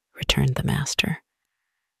be, returned the master.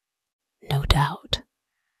 No doubt.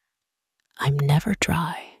 I'm never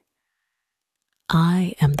dry.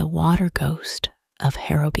 I am the water ghost of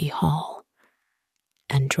Harrowby Hall,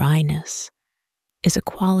 and dryness is a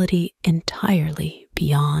quality entirely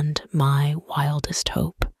beyond my wildest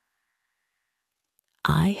hope.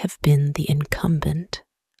 I have been the incumbent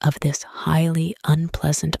of this highly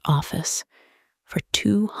unpleasant office for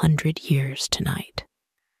 200 years tonight.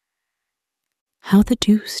 How the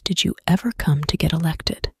deuce did you ever come to get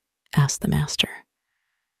elected? Asked the master.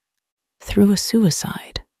 Through a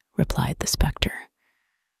suicide, replied the spectre.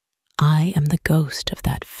 I am the ghost of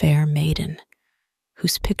that fair maiden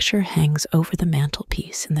whose picture hangs over the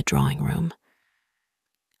mantelpiece in the drawing room.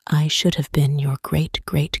 I should have been your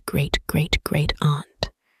great-great-great-great-great-aunt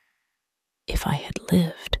if I had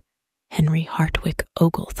lived Henry Hartwick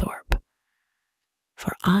Oglethorpe,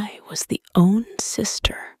 for I was the own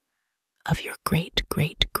sister of your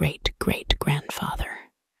great-great-great-great-grandfather.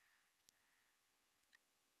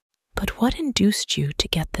 But what induced you to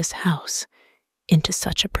get this house into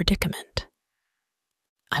such a predicament?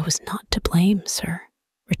 I was not to blame, sir,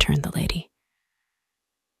 returned the lady.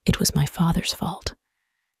 It was my father's fault.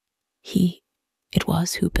 It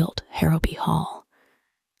was who built Harrowby Hall,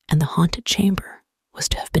 and the haunted chamber was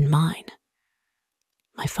to have been mine.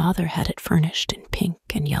 My father had it furnished in pink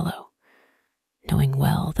and yellow, knowing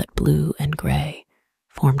well that blue and gray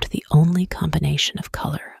formed the only combination of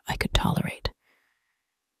color I could tolerate.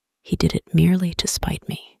 He did it merely to spite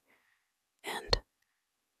me, and,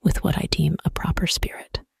 with what I deem a proper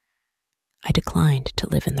spirit, I declined to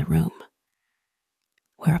live in the room,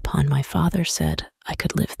 whereupon my father said I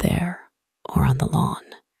could live there or on the lawn.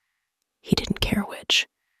 He didn't care which.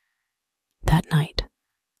 That night,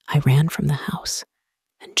 I ran from the house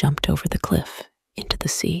and jumped over the cliff into the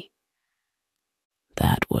sea.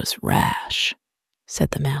 That was rash, said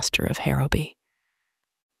the master of Harrowby.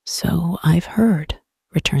 So I've heard,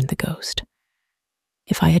 returned the ghost.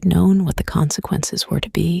 If I had known what the consequences were to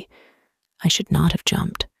be, I should not have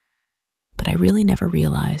jumped, but I really never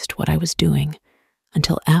realized what I was doing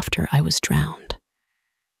until after I was drowned.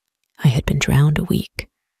 I had been drowned a week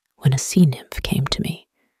when a sea nymph came to me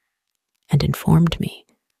and informed me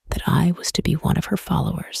that I was to be one of her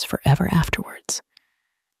followers forever afterwards,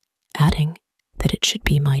 adding that it should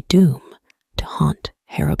be my doom to haunt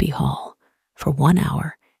Harrowby Hall for 1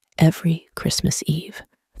 hour every Christmas Eve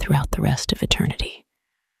throughout the rest of eternity.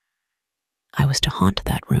 I was to haunt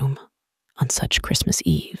that room on such Christmas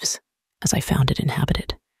Eves as I found it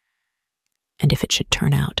inhabited, and if it should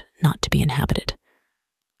turn out not to be inhabited,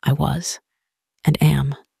 I was, and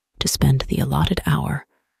am, to spend the allotted hour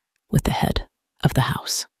with the head of the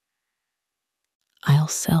house. I'll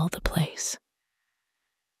sell the place.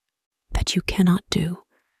 That you cannot do,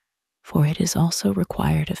 for it is also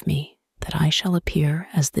required of me that I shall appear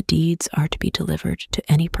as the deeds are to be delivered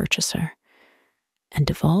to any purchaser, and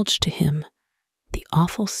divulge to him the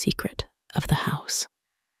awful secret of the house.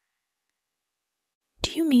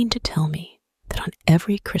 Do you mean to tell me that on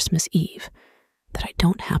every Christmas Eve that I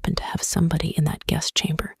don't happen to have somebody in that guest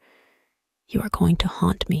chamber, you are going to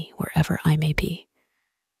haunt me wherever I may be,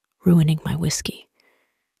 ruining my whiskey,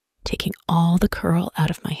 taking all the curl out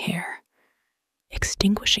of my hair,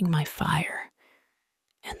 extinguishing my fire,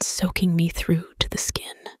 and soaking me through to the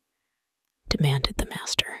skin? Demanded the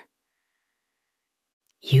master.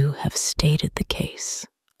 You have stated the case,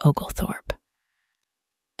 Oglethorpe.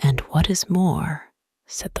 And what is more,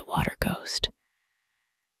 said the water ghost,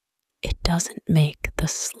 it doesn't make the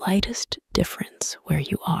slightest difference where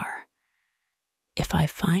you are. If I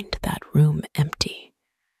find that room empty,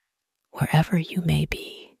 wherever you may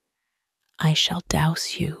be, I shall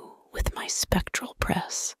douse you with my spectral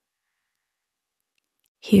press.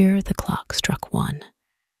 Here the clock struck 1,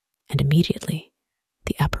 and immediately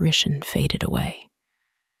the apparition faded away.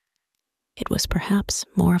 It was perhaps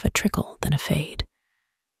more of a trickle than a fade,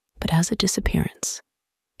 but as a disappearance,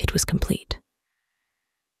 it was complete.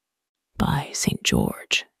 By St.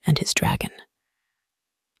 George and his dragon,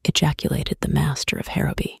 ejaculated the master of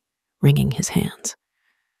Harrowby, wringing his hands.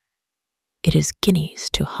 It is guineas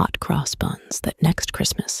to hot cross buns that next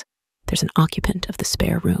Christmas there's an occupant of the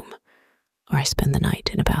spare room, or I spend the night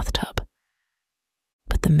in a bathtub.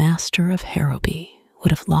 But the master of Harrowby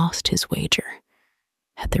would have lost his wager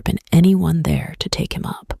had there been anyone there to take him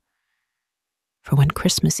up. For when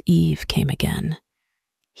Christmas Eve came again,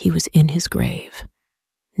 he was in his grave,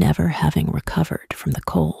 never having recovered from the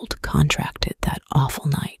cold contracted that awful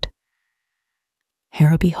night.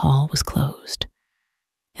 Harrowby Hall was closed,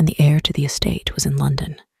 and the heir to the estate was in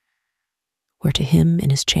London, where to him in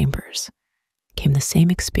his chambers came the same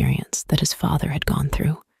experience that his father had gone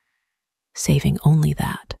through, saving only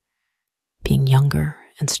that, being younger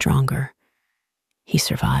and stronger, he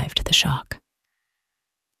survived the shock.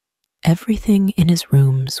 Everything in his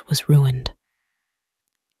rooms was ruined.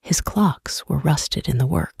 His clocks were rusted in the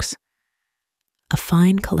works. A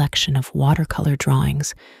fine collection of watercolor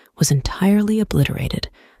drawings was entirely obliterated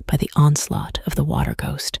by the onslaught of the water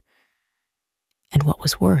ghost. And what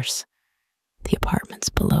was worse, the apartments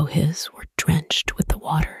below his were drenched with the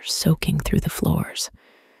water soaking through the floors,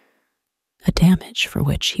 a damage for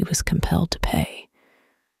which he was compelled to pay,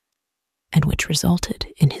 and which resulted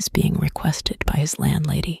in his being requested by his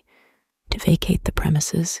landlady to vacate the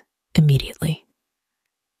premises immediately.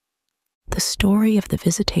 The story of the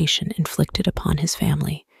visitation inflicted upon his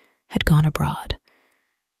family had gone abroad,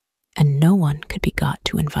 and no one could be got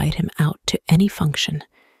to invite him out to any function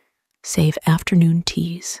save afternoon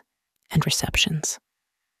teas and receptions.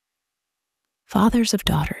 Fathers of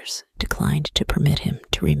daughters declined to permit him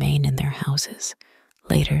to remain in their houses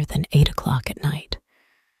later than 8 o'clock at night,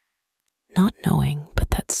 not knowing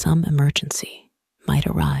but that some emergency might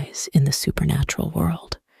arise in the supernatural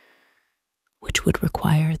world, which would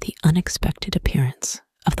require the unexpected appearance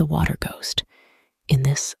of the water ghost in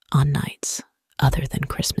this on nights other than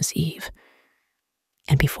Christmas Eve,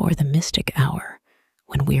 and before the mystic hour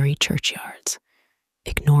when weary churchyards,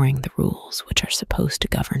 ignoring the rules which are supposed to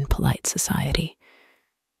govern polite society,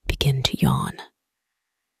 begin to yawn.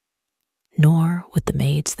 Nor would the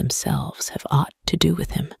maids themselves have aught to do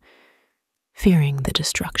with him, fearing the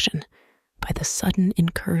destruction by the sudden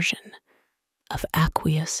incursion of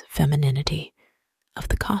aqueous femininity of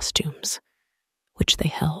the costumes which they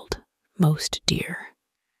held most dear.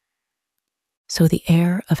 So the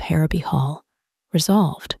heir of Harrowby Hall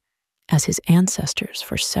resolved, as his ancestors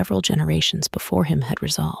for several generations before him had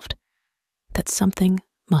resolved, that something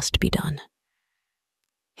must be done.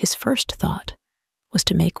 His first thought was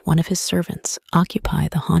to make one of his servants occupy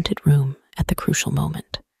the haunted room at the crucial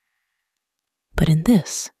moment. But in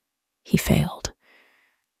this he failed,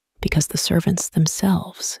 because the servants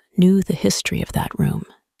themselves knew the history of that room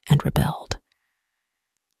and rebelled.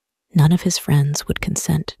 None of his friends would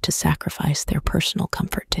consent to sacrifice their personal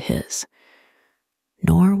comfort to his,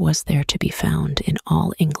 nor was there to be found in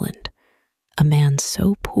all England a man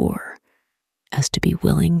so poor as to be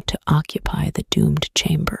willing to occupy the doomed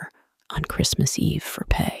chamber on Christmas Eve for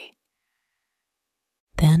pay.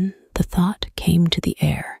 Then the thought came to the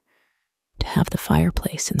heir to have the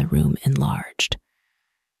fireplace in the room enlarged,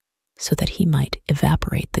 so that he might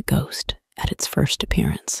evaporate the ghost at its first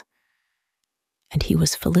appearance, and he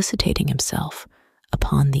was felicitating himself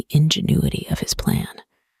upon the ingenuity of his plan,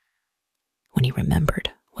 when he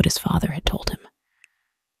remembered what his father had told him,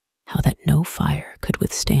 how that no fire could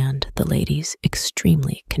withstand the lady's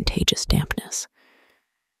extremely contagious dampness.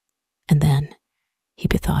 And then he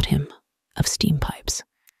bethought him of steam pipes.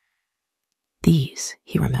 These,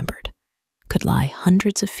 he remembered, could lie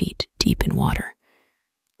hundreds of feet deep in water,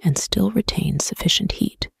 and still retain sufficient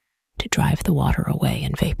heat to drive the water away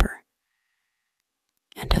in vapor.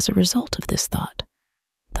 And as a result of this thought,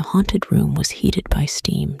 the haunted room was heated by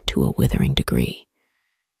steam to a withering degree,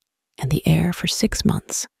 and the heir for 6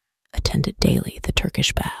 months attended daily the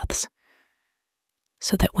Turkish baths,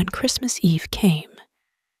 so that when Christmas Eve came,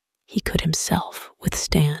 he could himself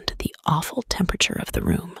withstand the awful temperature of the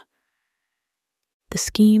room. The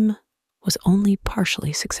scheme was only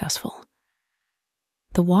partially successful.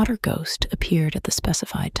 The water ghost appeared at the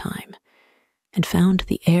specified time and found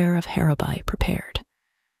the heir of Harrowby prepared.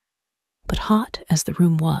 But hot as the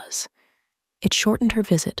room was, it shortened her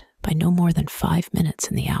visit by no more than 5 minutes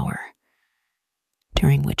in the hour,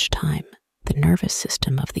 during which time the nervous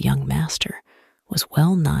system of the young master was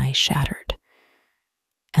well nigh shattered,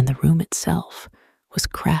 and the room itself was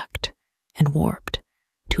cracked and warped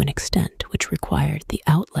to an extent which required the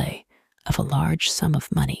outlay of a large sum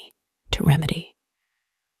of money to remedy.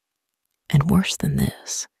 And worse than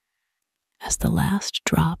this, as the last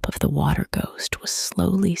drop of the water ghost was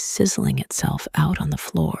slowly sizzling itself out on the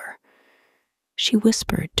floor, she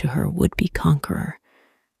whispered to her would-be conqueror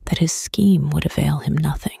that his scheme would avail him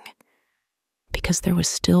nothing, because there was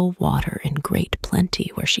still water in great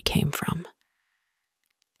plenty where she came from,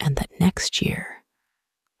 and that next year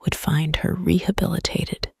would find her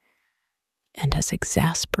rehabilitated and as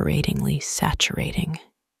exasperatingly saturating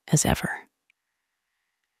as ever.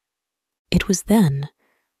 It was then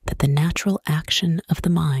that the natural action of the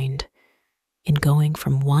mind, in going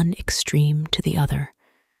from one extreme to the other,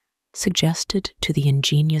 suggested to the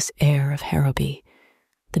ingenious heir of Harrowby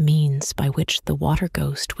the means by which the water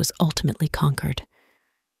ghost was ultimately conquered,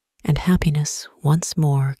 and happiness once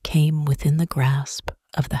more came within the grasp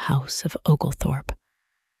of the house of Oglethorpe.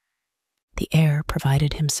 The heir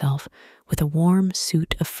provided himself with a warm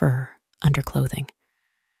suit of fur underclothing.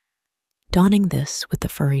 Donning this with the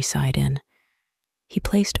furry side in, he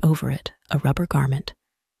placed over it a rubber garment,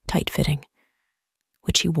 tight-fitting,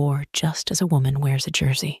 which he wore just as a woman wears a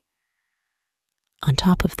jersey. On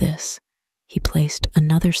top of this, he placed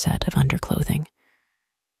another set of underclothing,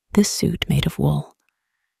 this suit made of wool,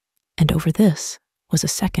 and over this was a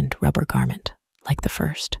second rubber garment, like the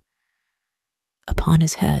first. Upon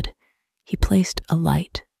his head, he placed a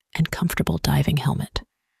light and comfortable diving helmet,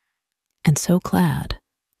 and so clad,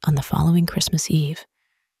 on the following Christmas Eve,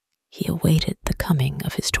 he awaited the coming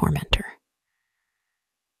of his tormentor.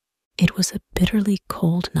 It was a bitterly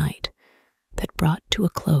cold night that brought to a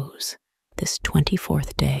close this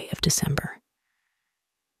 24th day of December.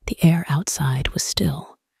 The air outside was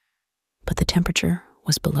still, but the temperature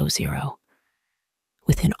was below 0.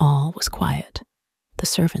 Within all was quiet, the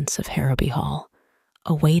servants of Harrowby Hall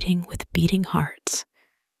awaiting with beating hearts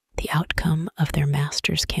the outcome of their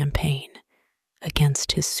master's campaign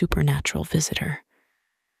against his supernatural visitor.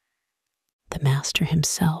 The master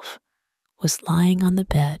himself was lying on the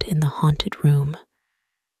bed in the haunted room,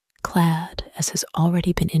 clad as has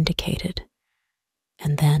already been indicated,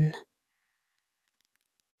 and then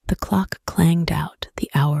the clock clanged out the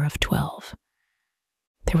hour of 12.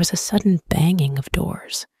 There was a sudden banging of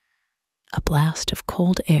doors. A blast of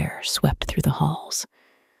cold air swept through the halls.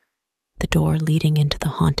 The door leading into the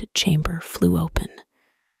haunted chamber flew open.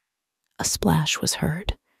 A splash was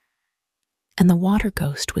heard, and the water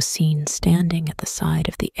ghost was seen standing at the side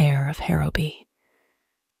of the heir of Harrowby,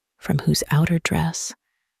 from whose outer dress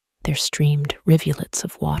there streamed rivulets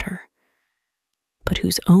of water, but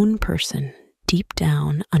whose own person, deep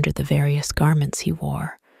down under the various garments he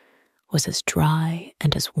wore, was as dry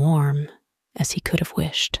and as warm as he could have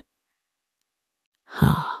wished.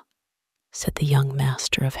 "Ah," said the young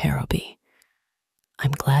master of Harrowby,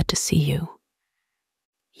 "I'm glad to see you.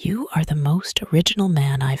 You are the most original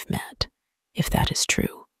man I've met, if that is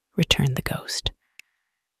true," returned the ghost.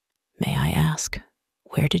 "May I ask,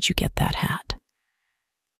 where did you get that hat?"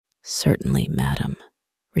 "Certainly, madam,"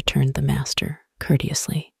 returned the master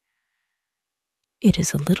courteously. "It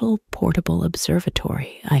is a little portable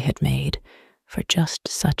observatory I had made for just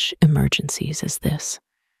such emergencies as this.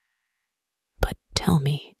 But tell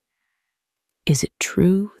me, is it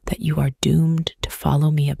true that you are doomed to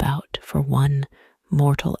follow me about for one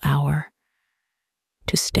mortal hour,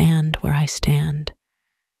 to stand where I stand,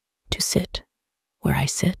 to sit where I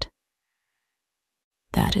sit?"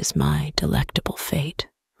 "That is my delectable fate,"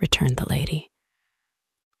 returned the lady.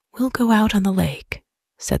 "We'll go out on the lake,"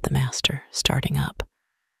 said the master, starting up.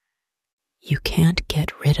 "You can't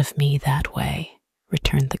get rid of me that way,"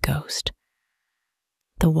 returned the ghost.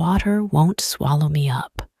 "The water won't swallow me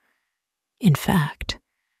up. In fact,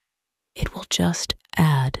 it will just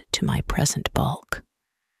add to my present bulk."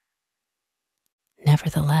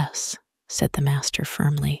 "Nevertheless," said the master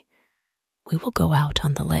firmly, "we will go out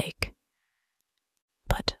on the lake."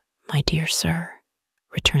 "But, my dear sir,"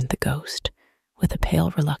 returned the ghost with a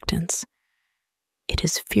pale reluctance, "it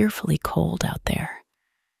is fearfully cold out there.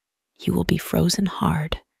 You will be frozen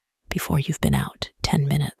hard before you've been out 10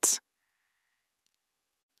 minutes.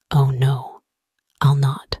 "Oh no, I'll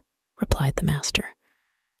not," replied the master.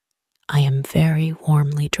 "I am very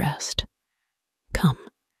warmly dressed. Come."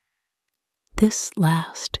 This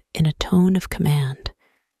last in a tone of command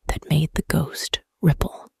that made the ghost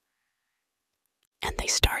ripple. And they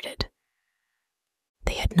started.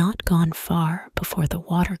 They had not gone far before the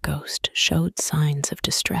water ghost showed signs of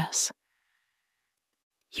distress.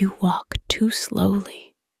 "You walk too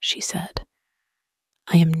slowly," she said.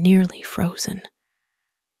 "I am nearly frozen.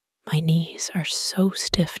 My knees are so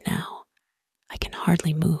stiff now, I can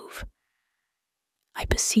hardly move. I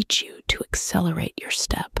beseech you to accelerate your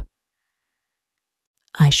step."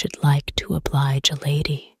 "I should like to oblige a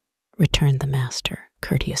lady," returned the master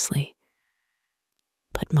courteously,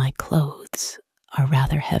 "but my clothes are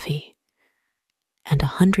rather heavy, and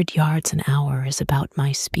 100 yards an hour is about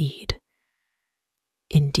my speed.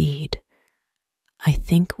 Indeed, I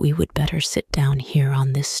think we would better sit down here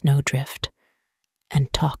on this snowdrift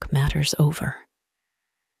and talk matters over."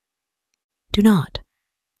 Do not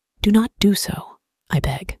do so, I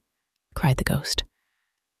beg," cried the ghost.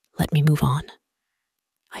 "Let me move on.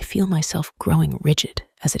 I feel myself growing rigid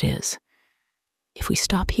as it is. If we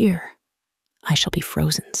stop here, I shall be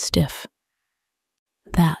frozen stiff."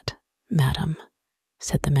 "That, madam,"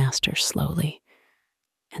 said the master slowly,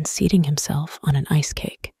 and seating himself on an ice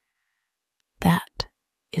cake. "That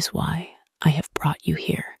is why I have brought you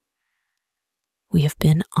here. We have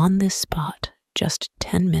been on this spot just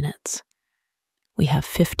 10 minutes. We have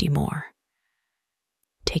 50 more.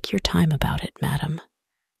 Take your time about it, madam,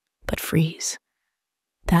 but freeze.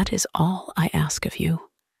 That is all I ask of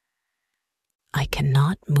you." "I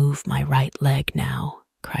cannot move my right leg now,"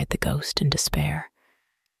 cried the ghost in despair,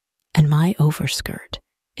 "and my overskirt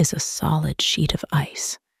is a solid sheet of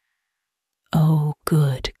ice. Oh,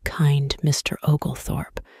 good, kind Mr.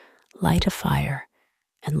 Oglethorpe, light a fire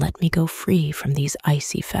and let me go free from these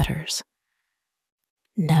icy fetters."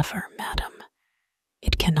 "Never, madam.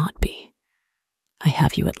 It cannot be. I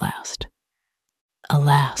have you at last."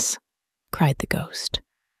 "Alas," cried the ghost,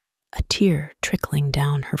 a tear trickling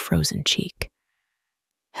down her frozen cheek.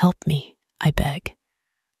 "Help me, I beg.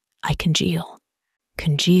 I congeal."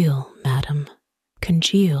 "Congeal, madam,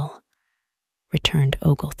 congeal," returned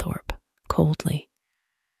Oglethorpe coldly.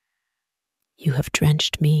 "You have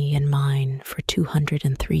drenched me and mine for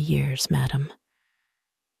 203 years, madam.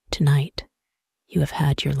 Tonight you have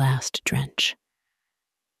had your last drench.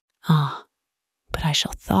 Ah, but I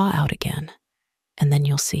shall thaw out again, and then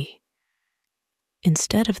you'll see.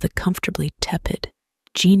 Instead of the comfortably tepid,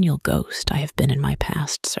 genial ghost I have been in my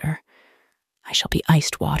past, sir, I shall be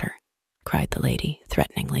iced water," cried the lady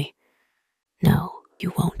threateningly. "No,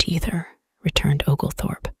 you won't either," returned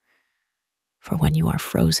Oglethorpe. "For when you are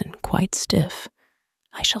frozen quite stiff,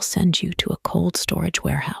 I shall send you to a cold storage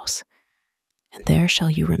warehouse, and there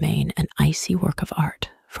shall you remain an icy work of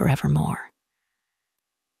art forevermore."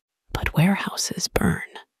 "But warehouses burn."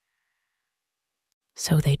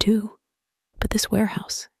 "So they do, but this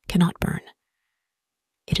warehouse cannot burn.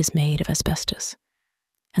 It is made of asbestos,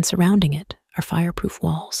 and surrounding it are fireproof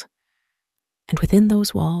walls. And within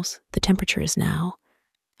those walls the temperature is now,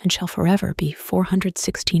 and shall forever be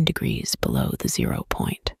 416 degrees below the 0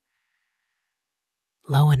 point.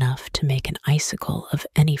 Low enough to make an icicle of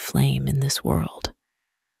any flame in this world,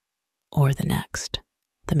 or the next,"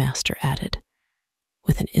 the master added,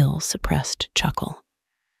 with an ill-suppressed chuckle.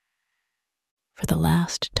 "For the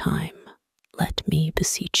last time, let me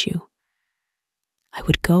beseech you. I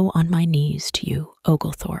would go on my knees to you,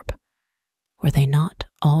 Oglethorpe, were they not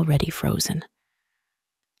already frozen.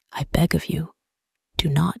 I beg of you, do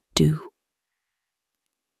not do."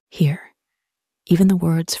 Here, even the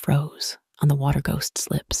words froze on the water ghost's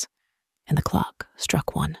lips, and the clock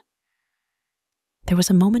struck 1. There was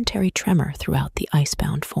a momentary tremor throughout the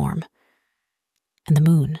ice-bound form, and the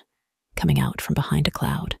moon, coming out from behind a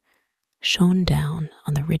cloud, shone down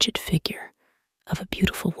on the rigid figure of a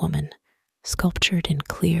beautiful woman sculptured in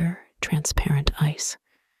clear, transparent ice.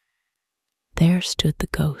 There stood the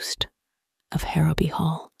ghost of Harrowby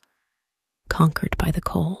Hall, conquered by the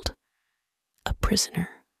cold, a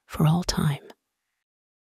prisoner for all time.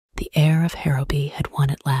 The heir of Harrowby had won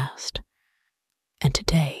at last, and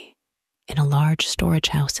today, in a large storage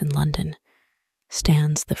house in London,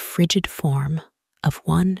 stands the frigid form of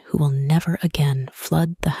one who will never again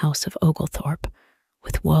flood the house of Oglethorpe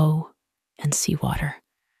with woe and seawater.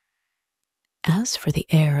 As for the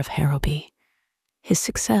heir of Harrowby, his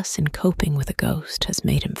success in coping with a ghost has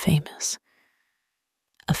made him famous,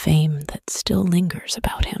 a fame that still lingers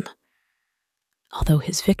about him, although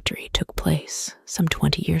his victory took place some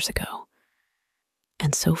 20 years ago.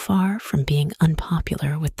 And so far from being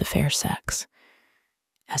unpopular with the fair sex,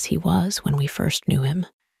 as he was when we first knew him,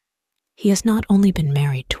 he has not only been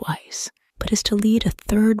married twice, but is to lead a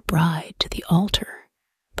third bride to the altar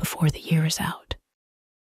before the year is out.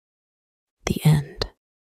 The end.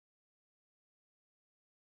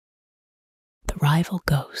 The Rival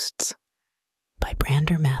Ghosts by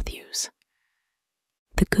Brander Matthews.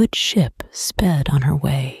 The good ship sped on her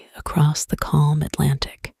way across the calm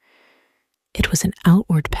Atlantic. It was an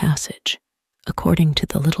outward passage, according to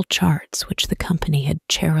the little charts which the company had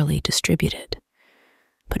charily distributed,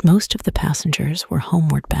 but most of the passengers were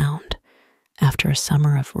homeward bound after a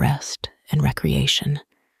summer of rest and recreation,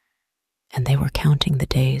 and they were counting the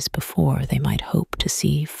days before they might hope to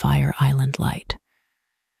see Fire Island light.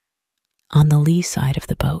 On the lee side of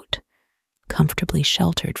the boat, comfortably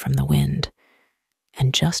sheltered from the wind,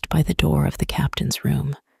 and just by the door of the captain's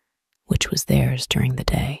room, which was theirs during the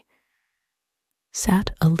day,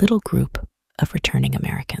 sat a little group of returning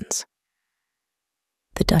Americans.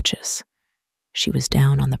 The Duchess, she was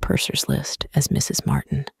down on the purser's list as Mrs.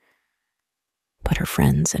 Martin, but her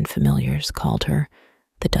friends and familiars called her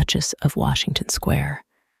the Duchess of Washington Square,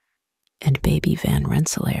 and baby Van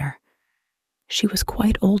Rensselaer, she was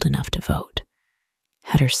quite old enough to vote,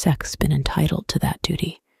 had her sex been entitled to that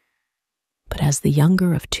duty, but as the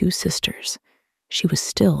younger of two sisters, she was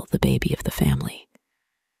still the baby of the family.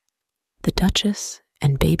 The Duchess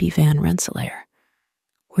and baby Van Rensselaer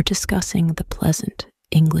were discussing the pleasant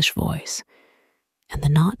English voice and the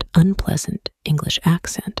not unpleasant English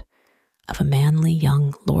accent of a manly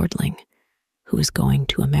young lordling who was going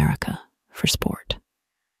to America for sport.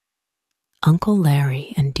 Uncle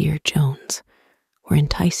Larry and dear Jones were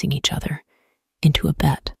enticing each other into a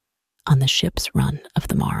bet on the ship's run of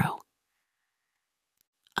the morrow.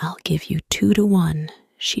 "I'll give you 2-to-1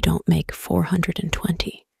 she don't make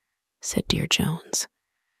 420, said dear Jones.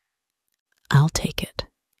 "I'll take it,"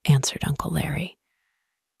 answered Uncle Larry.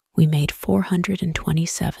 "We made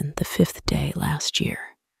 427 the 5th day last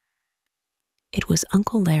year." It was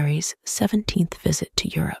Uncle Larry's 17th visit to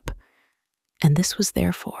Europe, and this was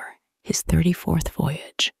therefore his 34th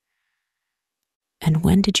voyage. "And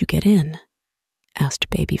when did you get in?" asked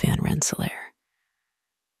baby Van Rensselaer.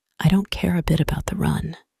 "I don't care a bit about the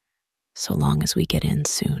run, so long as we get in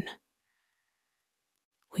soon."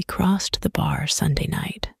 We crossed the bar Sunday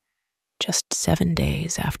night, just 7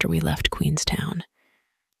 days after we left Queenstown,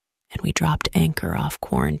 and we dropped anchor off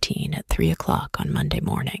quarantine at 3 o'clock on Monday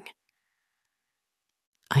morning.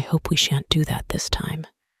 I hope we shan't do that this time.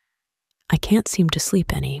 I can't seem to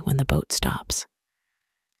sleep any when the boat stops.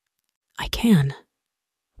 "I can,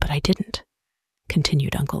 but I didn't,"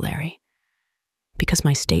 continued Uncle Larry, "because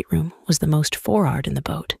my stateroom was the most for'ard in the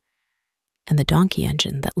boat, and the donkey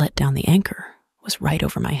engine that let down the anchor was right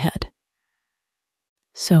over my head."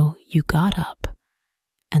 "So you got up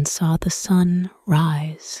and saw the sun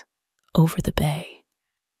rise over the bay,"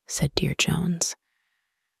 said dear Jones,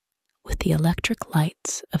 "with the electric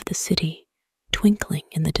lights of the city twinkling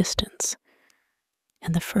in the distance,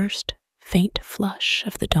 and the first faint flush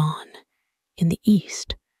of the dawn in the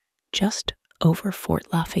east just over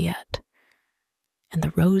Fort Lafayette, and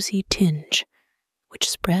the rosy tinge which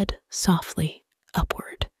spread softly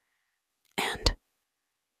upward. And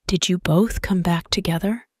did you both come back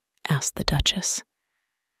together?" asked the Duchess.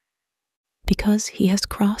 "Because he has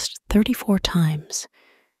crossed 34 times,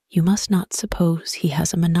 you must not suppose he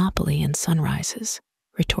has a monopoly in sunrises,"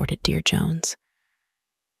 retorted dear Jones.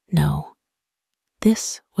 "No,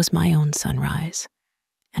 this was my own sunrise,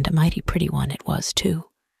 and a mighty pretty one it was,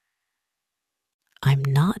 too." "I'm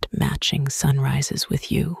not matching sunrises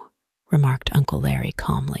with you," remarked Uncle Larry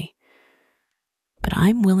calmly, "but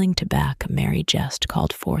I'm willing to back a merry jest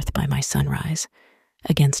called forth by my sunrise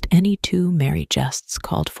against any 2 merry jests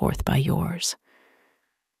called forth by yours."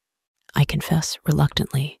 I confess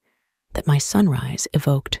reluctantly that my sunrise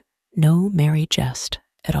evoked no merry jest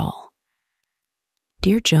at all.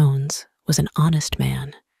 Dear Jones was an honest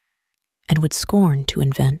man and would scorn to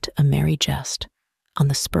invent a merry jest on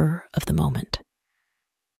the spur of the moment.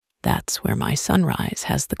 "That's where my sunrise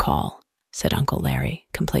has the call," said Uncle Larry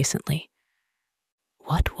complacently.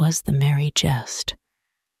 "What was the merry jest?"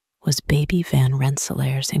 was baby Van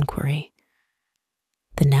Rensselaer's inquiry,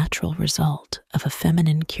 the natural result of a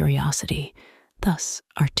feminine curiosity thus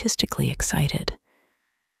artistically excited.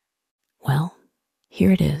 Well,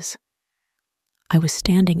 here it is. I was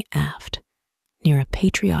standing aft near a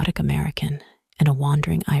patriotic American and a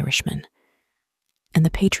wandering Irishman, and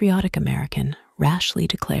the patriotic American rashly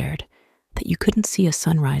declared that you couldn't see a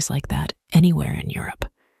sunrise like that anywhere in Europe,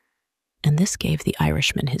 and this gave the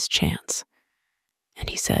Irishman his chance. And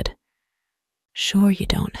he said, "Sure you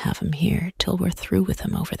don't have 'em here till we're through with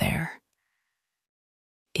 'em over there."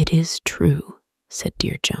 "It is true," said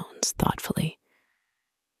dear Jones thoughtfully,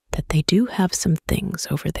 "that they do have some things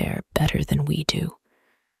over there better than we do.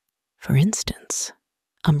 For instance,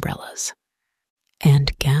 umbrellas."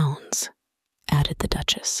 "And gowns," added the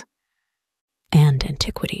Duchess. "And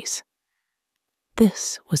antiquities."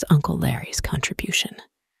 This was Uncle Larry's contribution.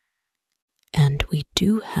 "And we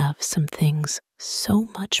do have some things so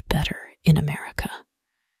much better in America,"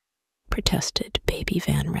 protested baby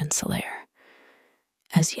Van Rensselaer,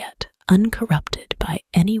 as yet uncorrupted by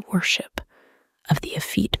any worship of the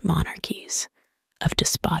effete monarchies of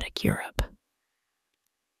despotic Europe.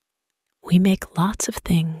 "We make lots of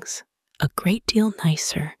things a great deal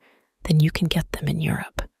nicer than you can get them in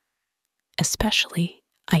Europe, especially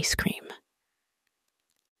ice cream."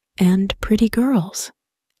 "And pretty girls,"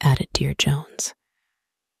 added dear Jones,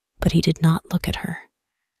 but he did not look at her.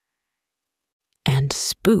 "And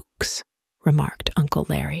spooks," remarked Uncle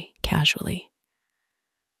Larry casually.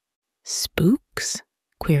 "Spooks?"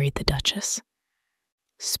 queried the Duchess.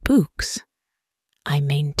 "Spooks? I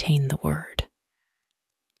maintain the word.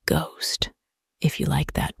 Ghost, if you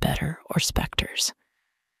like that better, or specters.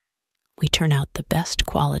 We turn out the best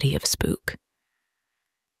quality of spook.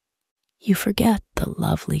 You forget the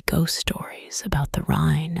lovely ghost stories about the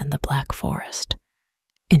Rhine and the Black Forest,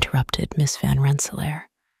 interrupted Miss Van Rensselaer,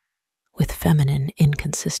 with feminine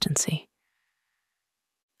inconsistency.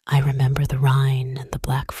 I remember the Rhine and the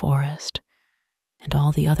Black Forest, and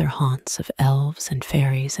all the other haunts of elves and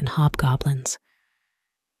fairies and hobgoblins.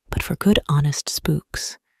 But for good honest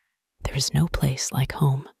spooks, there is no place like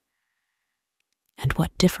home. And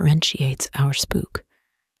what differentiates our spook,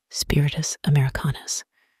 Spiritus Americanus,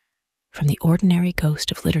 from the ordinary ghost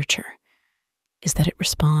of literature is that it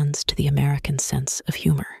responds to the American sense of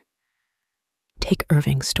humor. Take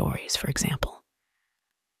Irving's stories, for example.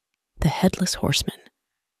 The Headless Horseman,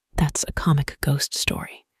 that's a comic ghost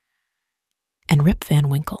story. And Rip Van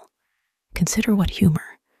Winkle, consider what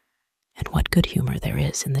humor, and what good humor there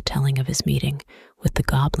is in the telling of his meeting with the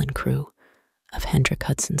goblin crew of Hendrik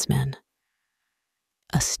Hudson's men.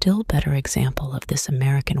 A still better example of this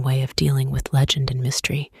American way of dealing with legend and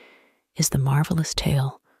mystery is the marvelous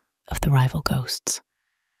tale of the rival ghosts.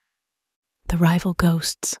 The rival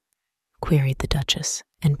ghosts? Queried the Duchess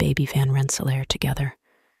and Baby Van Rensselaer together.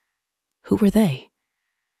 Who were they?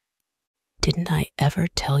 Didn't I ever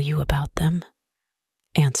tell you about them?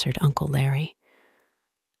 Answered Uncle Larry,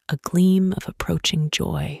 a gleam of approaching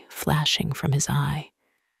joy flashing from his eye.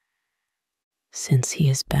 Since he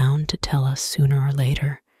is bound to tell us sooner or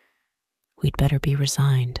later, we'd better be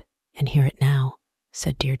resigned and hear it now,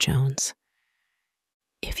 said Dear Jones.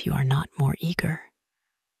 If you are not more eager,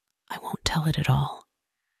 I won't tell it at all.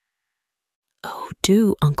 Oh,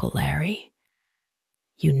 do, Uncle Larry.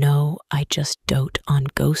 You know I just dote on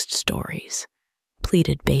ghost stories,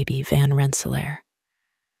 pleaded Baby Van Rensselaer.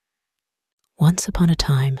 Once upon a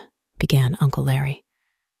time, began Uncle Larry.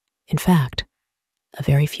 In fact, a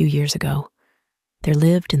very few years ago, there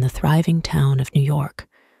lived in the thriving town of New York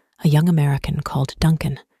a young American called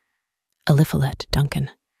Duncan, Eliphalet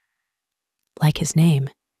Duncan. Like his name,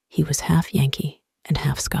 he was half Yankee and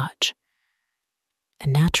half Scotch.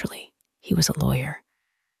 And naturally, he was a lawyer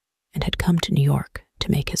and had come to New York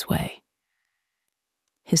to make his way.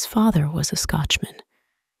 His father was a Scotchman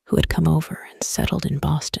who had come over and settled in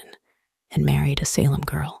Boston and married a Salem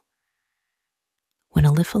girl. When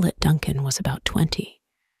Eliphalet Duncan was about 20,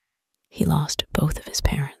 he lost both of his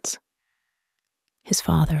parents. His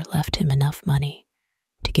father left him enough money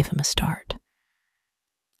to give him a start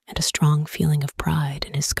and a strong feeling of pride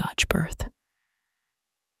in his Scotch birth.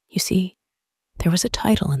 You see, there was a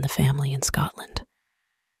title in the family in Scotland,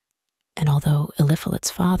 and although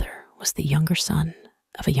Eliphalet's father was the younger son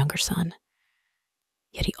of a younger son,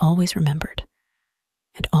 yet he always remembered,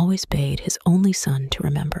 and always bade his only son to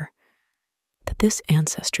remember, that this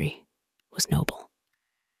ancestry was noble.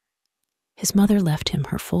 His mother left him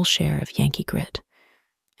her full share of Yankee grit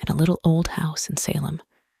and a little old house in Salem,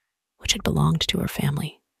 which had belonged to her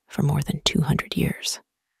family for more than 200 years.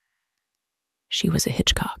 She was a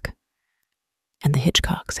Hitchcock, and the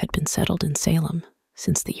Hitchcocks had been settled in Salem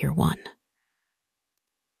since the year 1.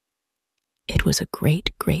 It was a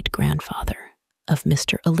great-great-grandfather of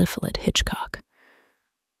Mr. Eliphalet Hitchcock,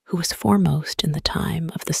 who was foremost in the time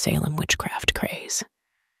of the Salem witchcraft craze.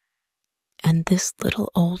 And this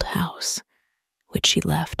little old house, which she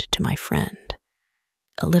left to my friend,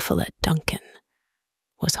 Eliphalet Duncan,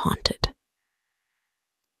 was haunted.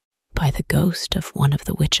 By the ghost of one of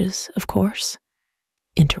the witches, of course,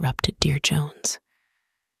 interrupted Dear Jones.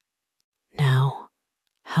 Now,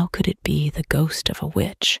 how could it be the ghost of a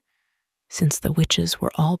witch, since the witches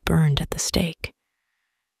were all burned at the stake?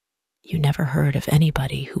 You never heard of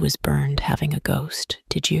anybody who was burned having a ghost,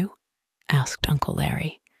 did you? Asked Uncle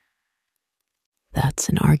Larry. That's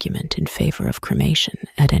an argument in favor of cremation,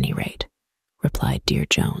 at any rate, replied Dear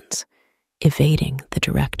Jones, evading the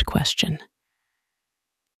direct question.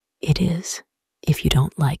 It is, if you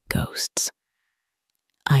don't like ghosts.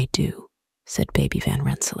 I do, said Baby Van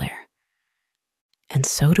Rensselaer. And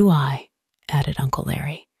so do I, added Uncle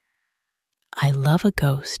Larry. I love a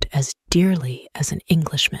ghost as dearly as an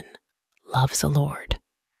Englishman loves a lord.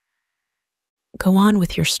 Go on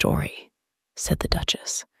with your story, said the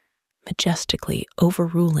Duchess, majestically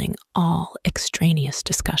overruling all extraneous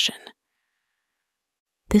discussion.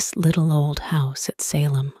 This little old house at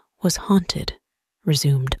Salem was haunted,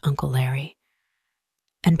 resumed Uncle Larry,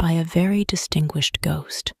 and by a very distinguished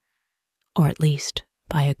ghost, or at least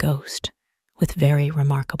by a ghost with very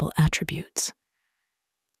remarkable attributes.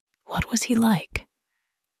 What was he like?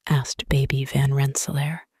 Asked Baby Van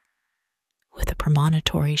Rensselaer, with a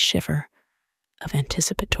premonitory shiver of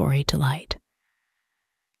anticipatory delight.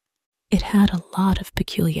 It had a lot of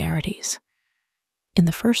peculiarities. In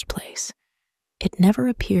the first place, it never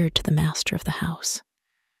appeared to the master of the house.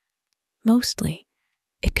 Mostly,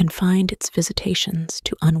 it confined its visitations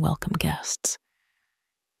to unwelcome guests.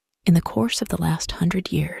 In the course of the last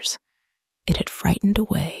 100 years, it had frightened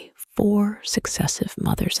away 4 successive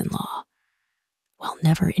mothers-in-law, while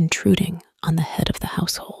never intruding on the head of the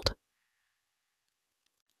household.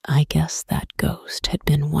 I guess that ghost had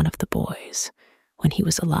been one of the boys when he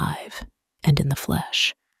was alive and in the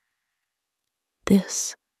flesh.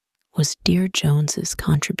 This was dear Jones's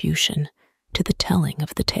contribution to the telling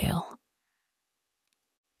of the tale.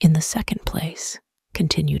 In the second place,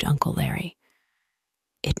 continued Uncle Larry,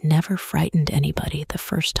 it never frightened anybody the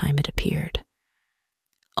first time it appeared.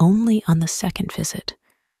 Only on the second visit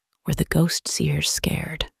were the ghost seers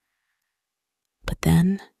scared. But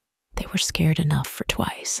then they were scared enough for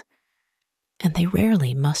twice, and they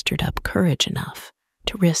rarely mustered up courage enough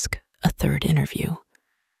to risk a third interview.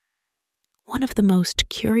 One of the most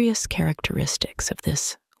curious characteristics of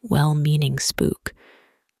this well-meaning spook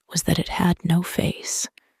was that it had no face,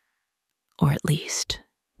 or at least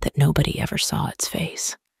that nobody ever saw its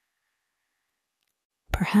face.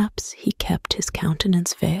 Perhaps he kept his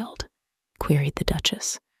countenance veiled, queried the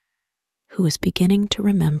Duchess, who was beginning to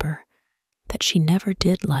remember that she never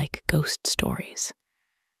did like ghost stories.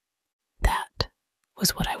 That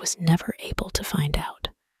was what I was never able to find out.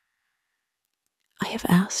 I have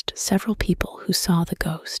asked several people who saw the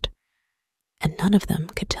ghost, and none of them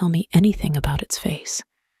could tell me anything about its face.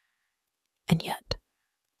 And yet,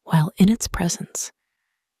 while in its presence,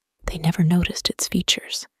 they never noticed its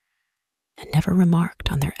features, and never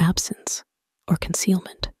remarked on their absence or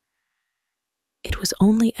concealment. It was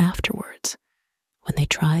only afterwards, when they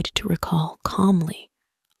tried to recall calmly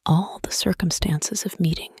all the circumstances of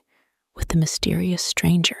meeting with the mysterious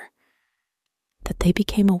stranger, that they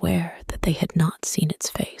became aware that they had not seen its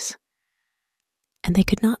face, and they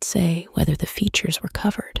could not say whether the features were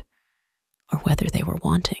covered, or whether they were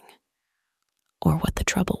wanting, or what the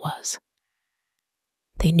trouble was.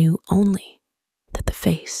 They knew only that the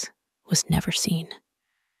face was never seen,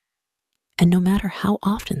 and no matter how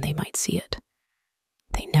often they might see it,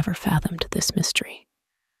 they never fathomed this mystery.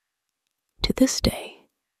 To this day,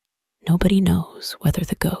 nobody knows whether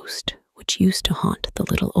the ghost which used to haunt the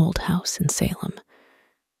little old house in Salem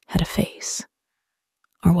had a face,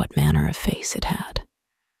 or what manner of face it had.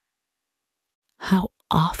 "How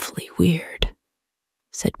awfully weird,"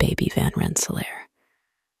 said baby Van Rensselaer.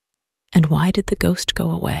 "And why did the ghost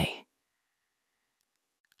go away?"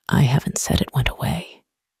 "I haven't said it went away,"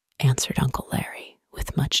 answered Uncle Larry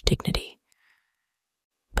with much dignity.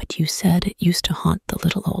 "But you said it used to haunt the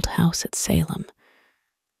little old house at Salem,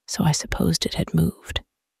 so I supposed it had moved,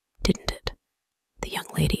 didn't it?" the young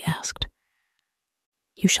lady asked.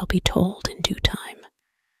 "You shall be told in due time.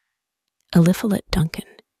 Eliphalet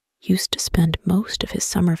Duncan used to spend most of his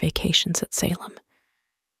summer vacations at Salem,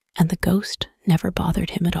 and the ghost never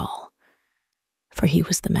bothered him at all, for he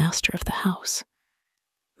was the master of the house,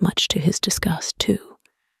 much to his disgust, too,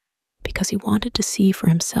 because he wanted to see for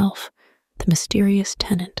himself the mysterious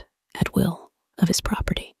tenant at will of his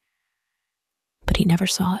property. But he never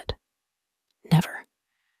saw it. Never.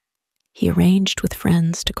 He arranged with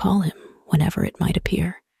friends to call him whenever it might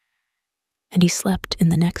appear, and he slept in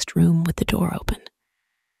the next room with the door open.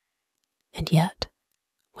 And yet,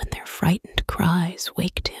 when their frightened cries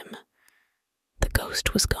waked him, the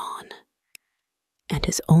ghost was gone, and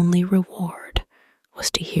his only reward was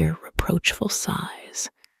to hear reproachful sighs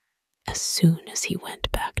as soon as he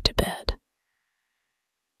went back to bed.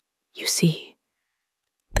 You see,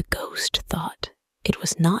 the ghost thought it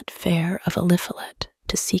was not fair of Eliphalet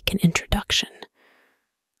to seek an introduction,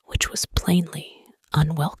 which was plainly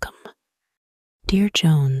unwelcome. Dear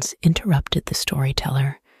Jones interrupted the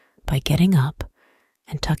storyteller by getting up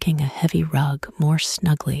and tucking a heavy rug more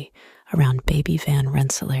snugly around baby Van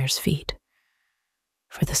Rensselaer's feet,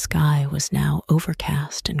 for the sky was now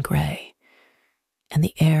overcast and gray, and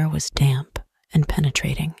the air was damp and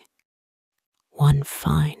penetrating. "One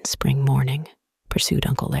fine spring morning," pursued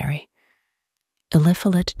Uncle Larry,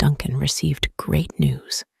 "Eliphalet Duncan received great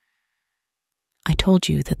news. I told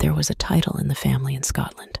you that there was a title in the family in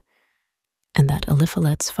Scotland, and that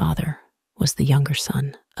Eliphalet's father was the younger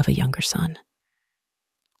son of a younger son.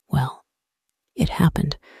 Well, it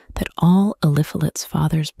happened that all Eliphalet's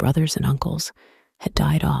father's brothers and uncles had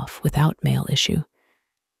died off without male issue,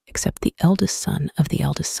 except the eldest son of the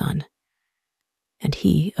eldest son, and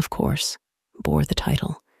he, of course, bore the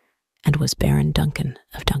title and was Baron Duncan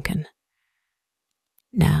of Duncan.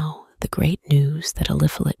 Now, the great news that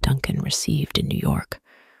Eliphalet Duncan received in New York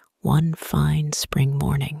one fine spring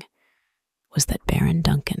morning was that Baron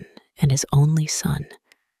Duncan and his only son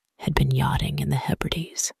had been yachting in the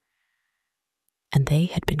Hebrides, and they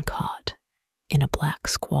had been caught in a black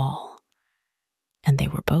squall, and they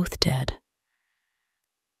were both dead.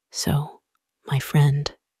 So, my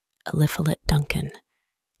friend, Eliphalet Duncan,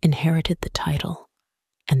 inherited the title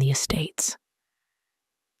and the estates.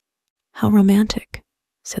 How romantic,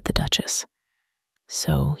 said the Duchess.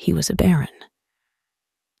 So he was a baron.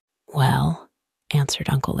 Well,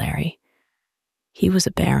 answered Uncle Larry, he was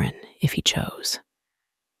a baron if he chose,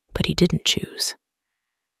 but he didn't choose.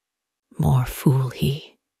 More fool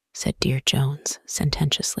he, said Dear Jones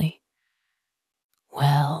sententiously.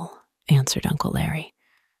 Well, answered Uncle Larry,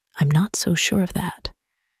 I'm not so sure of that.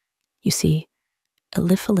 You see,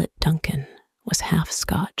 Eliphalet Duncan was half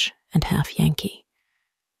Scotch and half Yankee,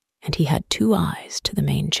 and he had 2 eyes to the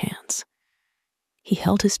main chance. He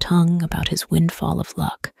held his tongue about his windfall of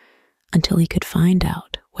luck until he could find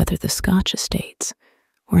out whether the Scotch estates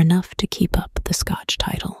were enough to keep up the Scotch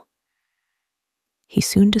title. He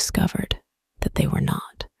soon discovered that they were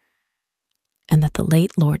not, and that the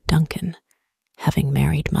late Lord Duncan, having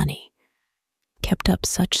married money, kept up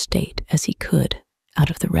such state as he could out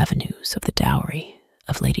of the revenues of the dowry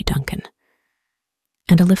of Lady Duncan.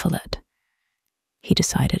 And Eliphalet, he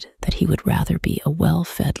decided that he would rather be a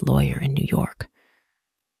well-fed lawyer in New York,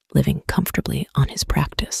 living comfortably on his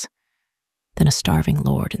practice, than a starving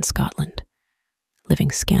lord in Scotland, living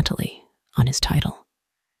scantily on his title.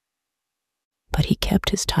 But he kept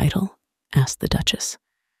his title? Asked the Duchess.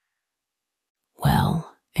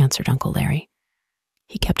 Well, answered Uncle Larry,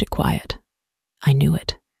 he kept it quiet. I knew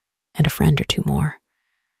it, and a friend or 2 more.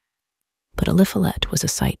 But Eliphalet was a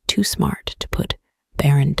sight too smart to put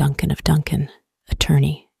Baron Duncan of Duncan,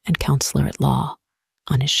 attorney and counselor at law,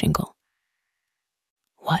 on his shingle.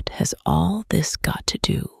 What has all this got to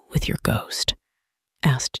do with your ghost?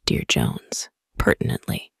 Asked Dear Jones,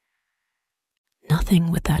 pertinently. Nothing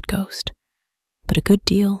with that ghost, but a good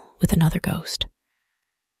deal with another ghost.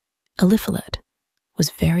 Eliphalet was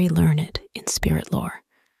very learned in spirit lore,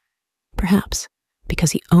 perhaps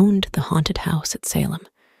because he owned the haunted house at Salem,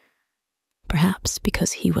 perhaps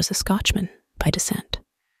because he was a Scotchman by descent.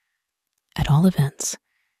 At all events,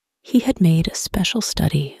 he had made a special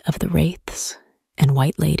study of the wraiths and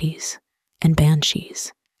white ladies and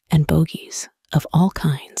banshees and bogies of all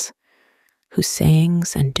kinds, whose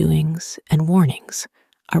sayings and doings and warnings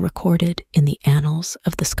are recorded in the annals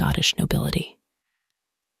of the Scottish nobility.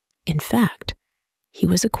 In fact, he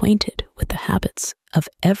was acquainted with the habits of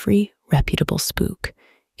every reputable spook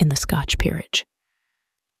in the Scotch peerage,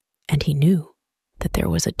 and he knew that there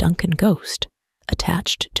was a Duncan ghost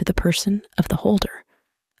attached to the person of the holder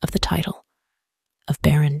of the title of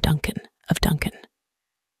Baron Duncan of Duncan.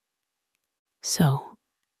 So,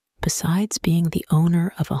 besides being the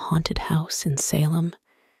owner of a haunted house in Salem,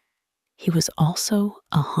 he was also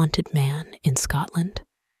a haunted man in Scotland?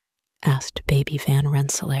 Asked baby Van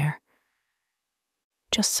Rensselaer.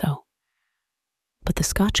 Just so. But the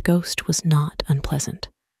Scotch ghost was not unpleasant,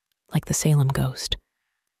 like the Salem ghost,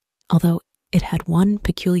 although it had one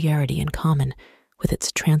peculiarity in common with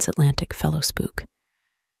its transatlantic fellow spook.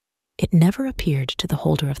 It never appeared to the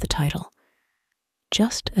holder of the title,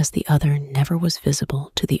 just as the other never was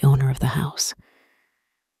visible to the owner of the house.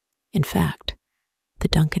 In fact, the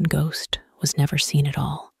Duncan ghost was never seen at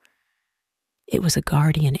all. It was a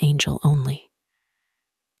guardian angel only.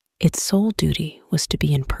 Its sole duty was to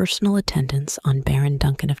be in personal attendance on Baron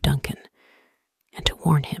Duncan of Duncan, and to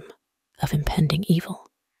warn him of impending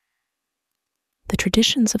evil. The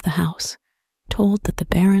traditions of the house told that the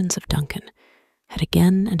barons of Duncan had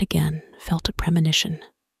again and again felt a premonition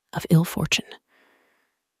of ill fortune.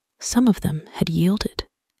 Some of them had yielded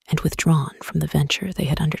and withdrawn from the venture they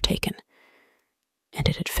had undertaken, and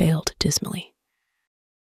it had failed dismally.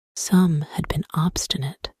 Some had been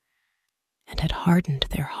obstinate and had hardened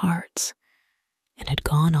their hearts and had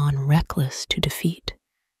gone on reckless to defeat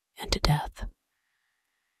and to death.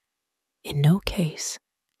 In no case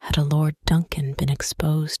had a Lord Duncan been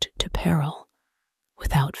exposed to peril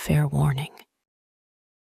without fair warning.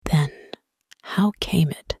 Then how came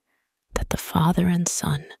it that the father and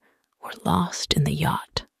son were lost in the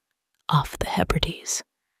yacht off the Hebrides?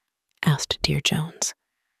 Asked Dear Jones.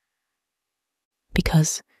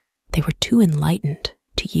 Because they were too enlightened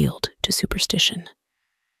to yield to superstition.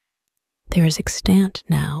 There is extant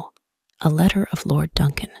now a letter of Lord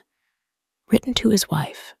Duncan, written to his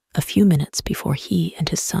wife a few minutes before he and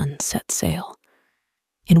his son set sail,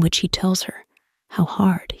 in which he tells her how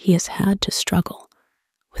hard he has had to struggle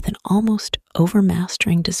with an almost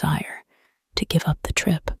overmastering desire to give up the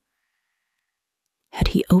trip. Had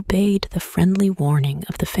he obeyed the friendly warning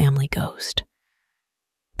of the family ghost,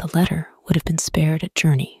 the letter would have been spared a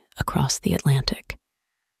journey across the Atlantic.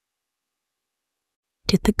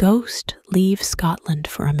 Did the ghost leave Scotland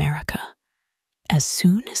for America as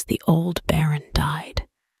soon as the old baron died?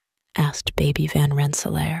 asked baby Van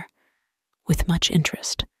Rensselaer, with much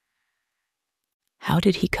interest. How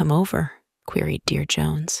did he come over? Queried Dear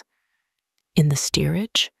Jones. In the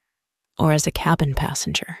steerage, or as a cabin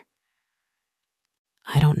passenger?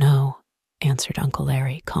 I don't know, answered Uncle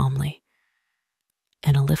Larry calmly.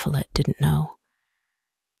 And Eliphalet didn't know.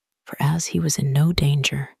 For as he was in no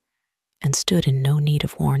danger and stood in no need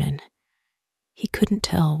of warning, he couldn't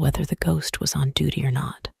tell whether the ghost was on duty or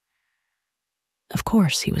not. Of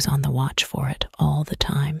course he was on the watch for it all the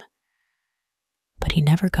time, but he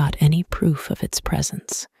never got any proof of its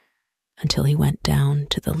presence until he went down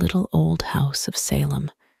to the little old house of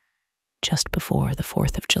Salem just before the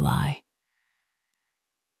 4th of July.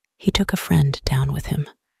 He took a friend down with him,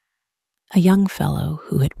 a young fellow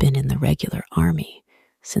who had been in the regular army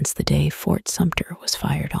since the day Fort Sumter was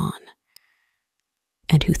fired on,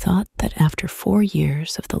 and who thought that after 4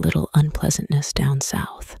 years of the little unpleasantness down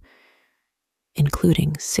south,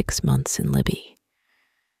 including 6 months in Libby,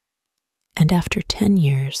 and after 10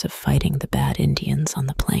 years of fighting the bad Indians on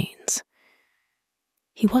the plains,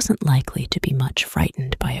 he wasn't likely to be much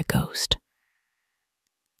frightened by a ghost.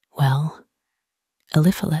 Well,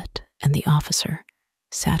 Eliphalet and the officer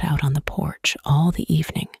sat out on the porch all the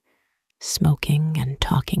evening, smoking and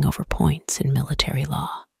talking over points in military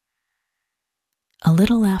law. A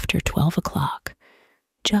little after 12 o'clock,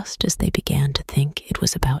 just as they began to think it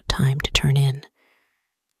was about time to turn in,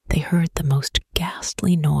 they heard the most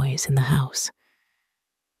ghastly noise in the house.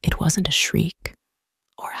 It wasn't a shriek,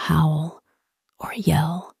 or a howl, or a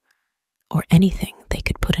yell, or anything they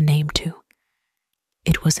could put a name to.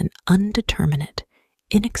 It was an undeterminate,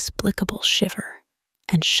 inexplicable shiver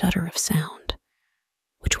and shudder of sound,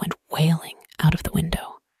 which went wailing out of the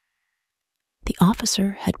window. The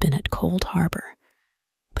officer had been at Cold Harbor,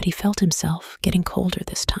 but he felt himself getting colder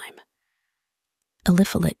this time.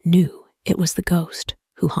 Eliphalet knew it was the ghost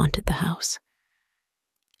who haunted the house.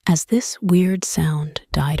 As this weird sound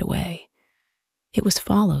died away, it was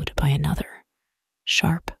followed by another,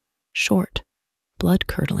 sharp, short,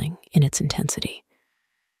 blood-curdling in its intensity.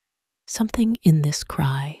 Something in this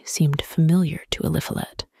cry seemed familiar to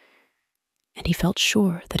Eliphalet, and he felt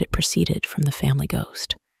sure that it proceeded from the family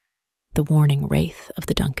ghost, the warning wraith of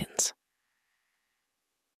the Duncans.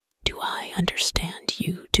 Do I understand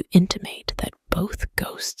you to intimate that both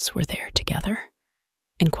ghosts were there together?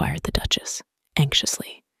 Inquired the Duchess,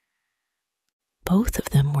 anxiously. Both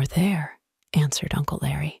of them were there, answered Uncle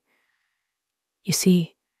Larry. You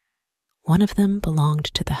see, one of them belonged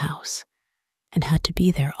to the house and had to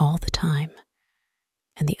be there all the time,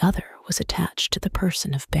 and the other was attached to the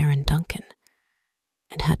person of Baron Duncan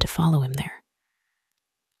and had to follow him there.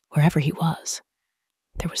 Wherever he was,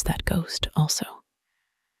 there was that ghost also.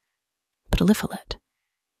 But Eliphalet,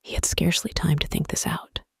 he had scarcely time to think this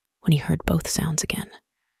out when he heard both sounds again,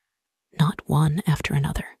 not one after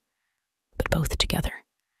another, but both together.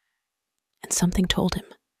 And something told him,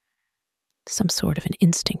 some sort of an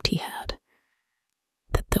instinct he had,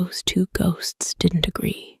 that those two ghosts didn't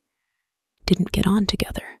agree, didn't get on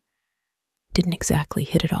together, didn't exactly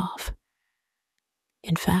hit it off.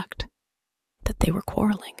 In fact, that they were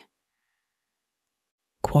quarreling.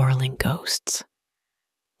 Quarreling ghosts.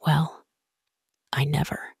 Well, I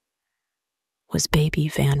never, was baby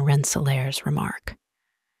Van Rensselaer's remark.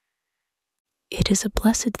 It is a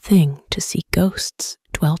blessed thing to see ghosts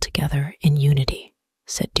dwell together in unity,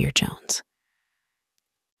 said Dear Jones.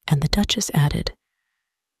 And the Duchess added,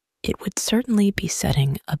 it would certainly be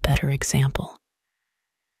setting a better example.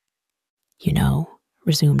 You know,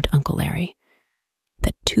 resumed Uncle Larry,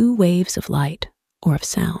 that 2 waves of light or of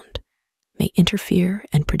sound may interfere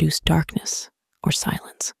and produce darkness or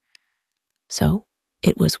silence. So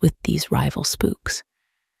it was with these rival spooks.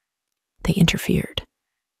 They interfered,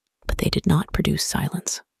 but they did not produce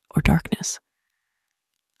silence or darkness.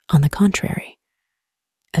 On the contrary,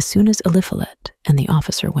 as soon as Eliphalet and the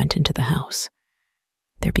officer went into the house,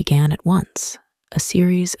 there began at once a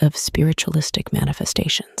series of spiritualistic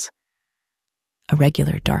manifestations, a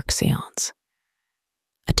regular dark séance.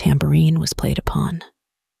 A tambourine was played upon,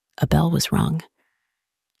 a bell was rung,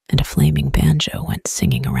 and a flaming banjo went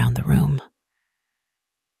singing around the room.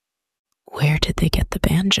 Where did they get the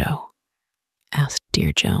banjo? Asked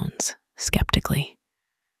Dear Jones, skeptically.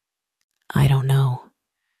 I don't know.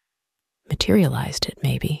 Materialized it,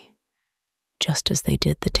 maybe, just as they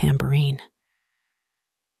did the tambourine.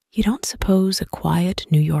 You don't suppose a quiet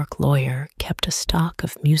New York lawyer kept a stock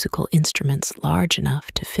of musical instruments large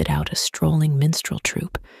enough to fit out a strolling minstrel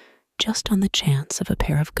troupe just on the chance of a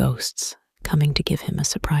pair of ghosts coming to give him a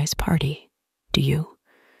surprise party, do you?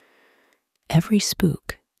 Every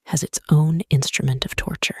spook has its own instrument of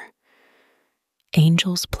torture.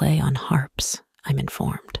 Angels play on harps, I'm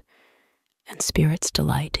informed, and spirits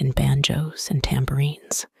delight in banjos and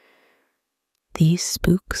tambourines. These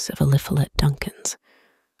spooks of Eliphalet Duncan's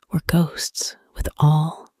were ghosts with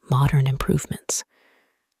all modern improvements,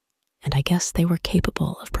 and I guess they were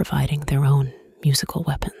capable of providing their own musical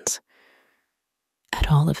weapons.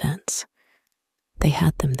 At all events, they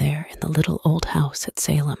had them there in the little old house at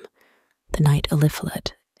Salem the night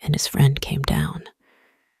Eliphalet and his friend came down,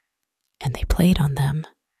 and they played on them,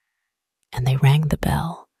 and they rang the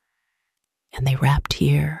bell, and they rapped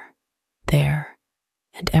here, there,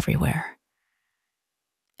 and everywhere,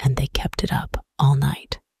 and they kept it up all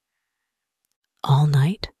night. All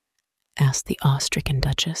night? Asked the awe-stricken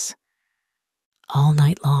Duchess. All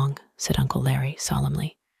night long, said Uncle Larry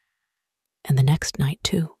solemnly, and the next night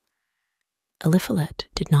too. Eliphalet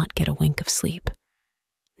did not get a wink of sleep,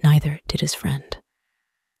 neither did his friend.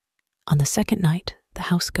 On the second night, the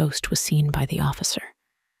house ghost was seen by the officer.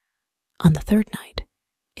 On the third night,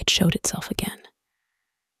 it showed itself again.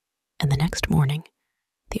 And the next morning,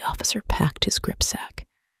 the officer packed his gripsack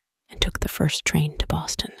and took the first train to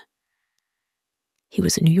Boston. He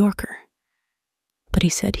was a New Yorker, but he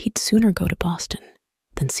said he'd sooner go to Boston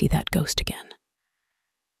than see that ghost again.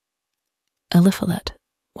 Eliphalet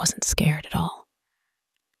wasn't scared at all,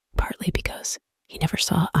 partly because he never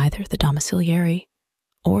saw either the domiciliary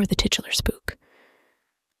or the titular spook,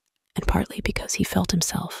 and partly because he felt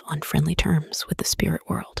himself on friendly terms with the spirit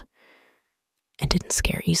world and didn't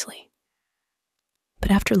scare easily.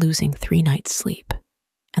 But after losing 3 nights' sleep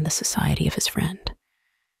and the society of his friend,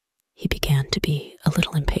 he began to be a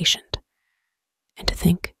little impatient and to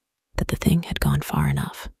think that the thing had gone far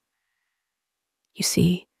enough. You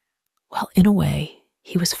see, while in a way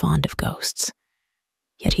he was fond of ghosts,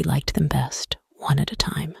 yet he liked them best one at a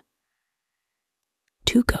time.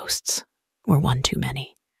 2 ghosts were one too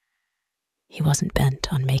many. He wasn't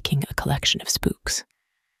bent on making a collection of spooks.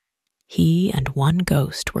 He and 1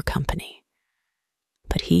 ghost were company,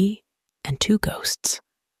 but he and 2 ghosts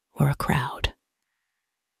were a crowd.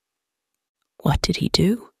 What did he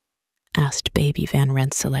do? Asked baby Van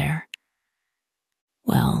Rensselaer.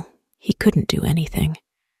 Well, he couldn't do anything.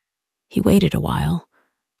 He waited a while,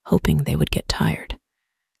 hoping they would get tired.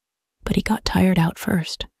 But he got tired out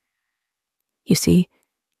first. You see,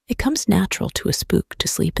 it comes natural to a spook to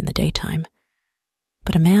sleep in the daytime,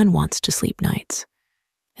 but a man wants to sleep nights,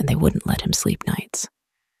 and they wouldn't let him sleep nights.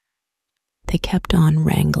 They kept on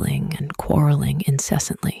wrangling and quarreling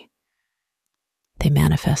incessantly. They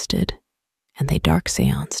manifested, and they dark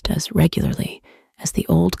seanced as regularly as the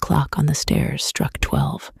old clock on the stairs struck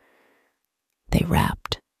 12. They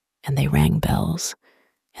rapped, and they rang bells,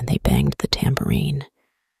 and they banged the tambourine,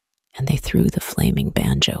 and they threw the flaming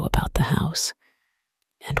banjo about the house,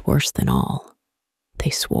 and worse than all, they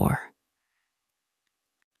swore.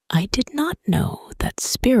 I did not know that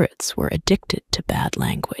spirits were addicted to bad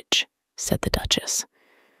language, said the Duchess.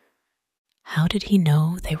 How did he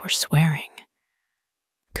know they were swearing?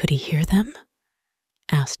 Could he hear them?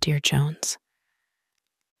 Asked Dear Jones.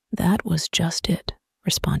 That was just it,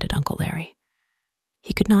 responded Uncle Larry.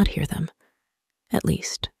 He could not hear them, at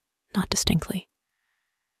least, not distinctly.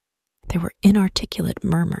 There were inarticulate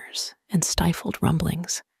murmurs and stifled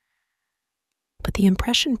rumblings, but the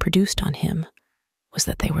impression produced on him was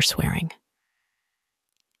that they were swearing.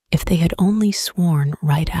 If they had only sworn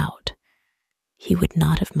right out, he would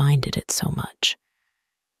not have minded it so much,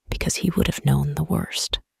 because he would have known the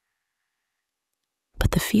worst.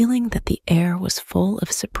 But the feeling that the air was full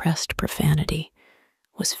of suppressed profanity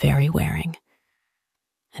was very wearing,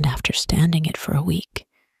 and after standing it for a week,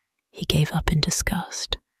 he gave up in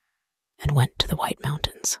disgust and went to the White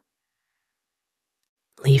Mountains.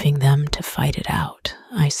 Leaving them to fight it out,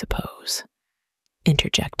 I suppose,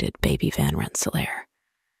 interjected baby Van Rensselaer.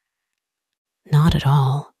 Not at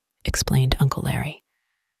all, explained Uncle Larry.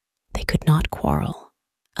 They could not quarrel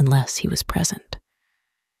unless he was present.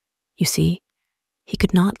 You see, he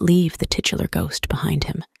could not leave the titular ghost behind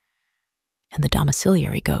him, and the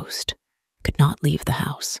domiciliary ghost could not leave the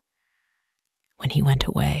house. When he went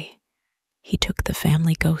away, he took the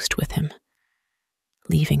family ghost with him,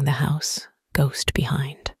 leaving the house ghost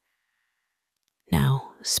behind.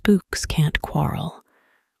 Now, spooks can't quarrel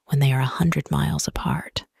when they are 100 miles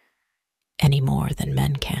apart, any more than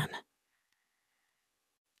men can.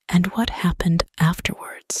 And what happened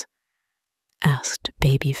afterwards? Asked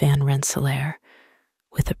baby Van Rensselaer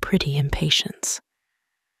with a pretty impatience.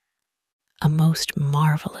 A most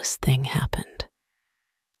marvelous thing happened.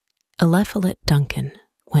 Eliphalet Duncan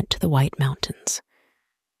went to the White Mountains,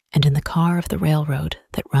 and in the car of the railroad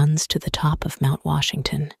that runs to the top of Mount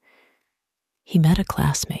Washington, he met a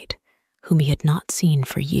classmate whom he had not seen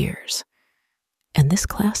for years, and this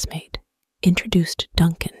classmate introduced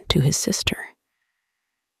Duncan to his sister.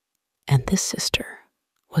 And this sister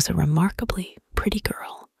was a remarkably pretty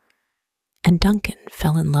girl, and Duncan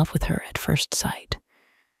fell in love with her at first sight.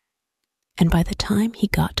 And by the time he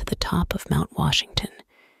got to the top of Mount Washington,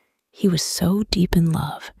 he was so deep in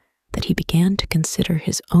love that he began to consider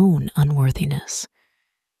his own unworthiness,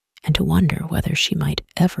 and to wonder whether she might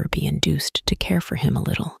ever be induced to care for him a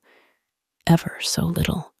little, ever so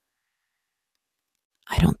little.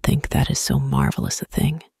 "I don't think that is so marvelous a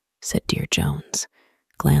thing," said Dear Jones,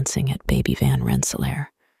 glancing at baby Van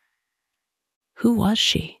Rensselaer. "Who was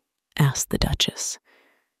she?" asked the Duchess,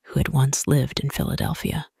 who had once lived in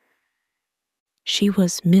Philadelphia. "She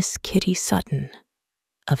was Miss Kitty Sutton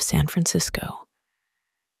of San Francisco,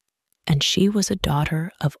 and she was a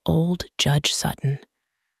daughter of old Judge Sutton,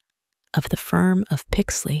 of the firm of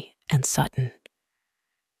Pixley and Sutton."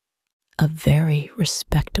 "A very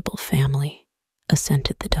respectable family,"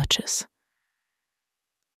 assented the Duchess.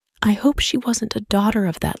 "I hope she wasn't a daughter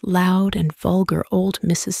of that loud and vulgar old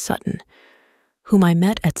Mrs. Sutton, whom I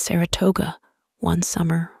met at Saratoga one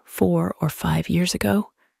summer 4 or 5 years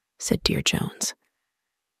ago," said Dear Jones.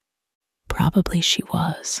 "Probably she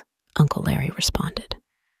was," Uncle Larry responded.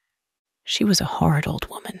 "She was a horrid old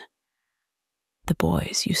woman. The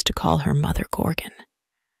boys used to call her Mother Gorgon.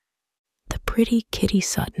 The pretty Kitty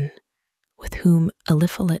Sutton, with whom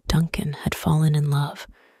Eliphalet Duncan had fallen in love,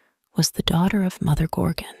 was the daughter of Mother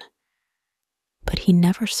Gorgon. But he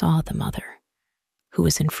never saw the mother, who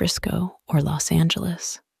was in Frisco or Los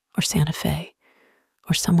Angeles or Santa Fe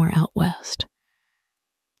or somewhere out west,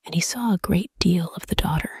 and he saw a great deal of the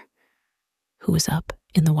daughter, who was up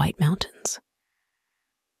in the White Mountains.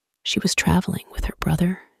 She was traveling with her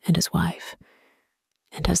brother and his wife,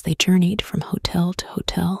 and as they journeyed from hotel to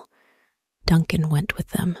hotel, Duncan went with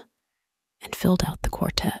them and filled out the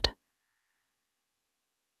quartet.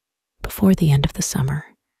 Before the end of the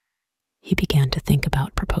summer, he began to think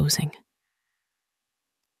about proposing.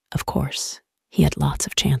 Of course, he had lots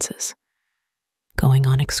of chances, going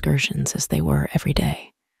on excursions as they were every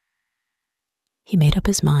day. He made up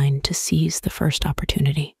his mind to seize the first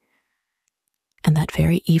opportunity, and that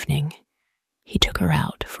very evening he took her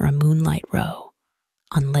out for a moonlight row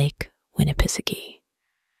on Lake Winnipesaukee.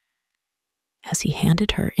 As he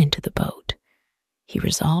handed her into the boat, he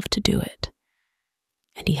resolved to do it,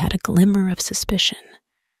 and he had a glimmer of suspicion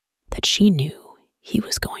that she knew he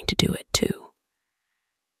was going to do it too.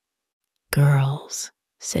 "Girls,"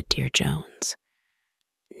 said Dear Jones,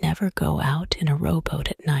 "never go out in a rowboat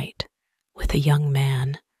at night with a young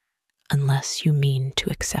man unless you mean to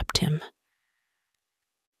accept him.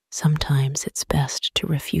 Sometimes it's best to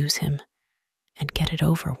refuse him and get it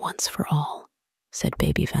over once for all," said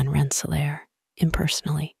baby Van Rensselaer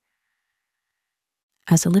impersonally.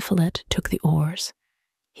 As Eliphalet took the oars,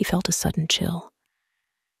 he felt a sudden chill.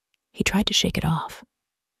 He tried to shake it off,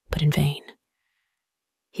 but in vain.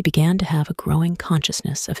 He began to have a growing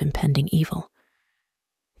consciousness of impending evil.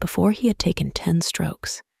 Before he had taken 10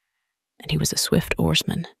 strokes, and he was a swift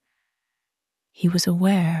oarsman, he was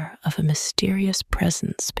aware of a mysterious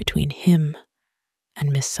presence between him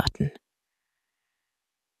and Miss Sutton.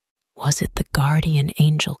 Was it the guardian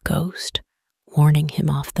angel ghost warning him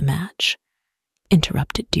off the match?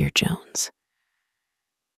 Interrupted Dear Jones.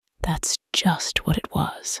 "That's just what it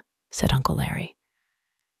was," said Uncle Larry,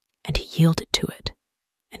 and he yielded to it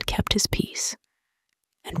and kept his peace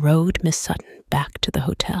and rowed Miss Sutton back to the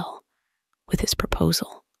hotel with his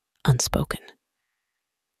proposal unspoken.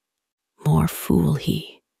 "More fool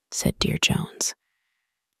he," said Dear Jones.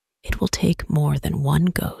 "It will take more than one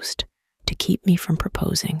ghost to keep me from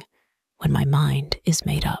proposing when my mind is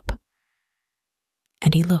made up."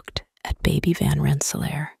 And he looked at baby Van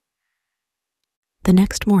Rensselaer. "The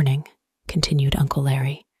next morning," continued Uncle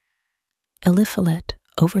Larry, "Eliphalet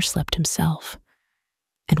overslept himself,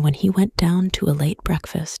 and when he went down to a late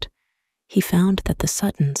breakfast, he found that the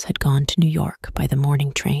Suttons had gone to New York by the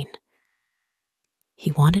morning train.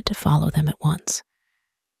 He wanted to follow them at once,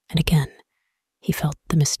 and again he felt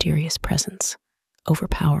the mysterious presence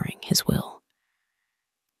overpowering his will.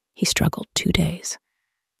 He struggled 2 days,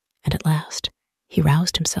 and at last he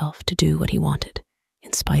roused himself to do what he wanted,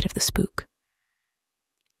 in spite of the spook.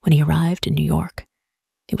 When he arrived in New York,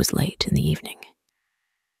 it was late in the evening.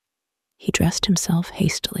 He dressed himself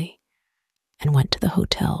hastily and went to the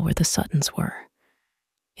hotel where the Suttons were,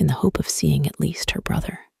 in the hope of seeing at least her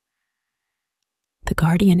brother. The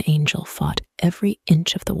guardian angel fought every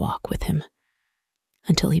inch of the walk with him,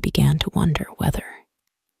 until he began to wonder whether,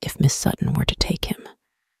 if Miss Sutton were to take him,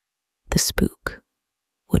 the spook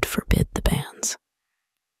would forbid the banns.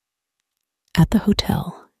 At the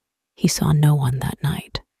hotel, he saw no one that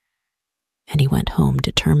night, and he went home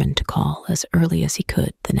determined to call as early as he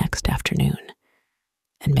could the next afternoon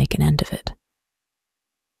and make an end of it.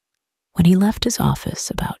 When he left his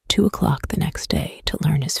office about 2 o'clock the next day to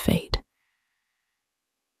learn his fate,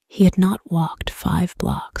 he had not walked 5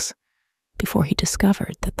 blocks before he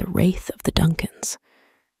discovered that the wraith of the Duncans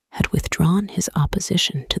had withdrawn his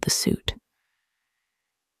opposition to the suit.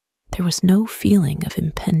 There was no feeling of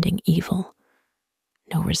impending evil,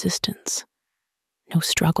 no resistance, no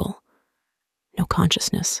struggle, no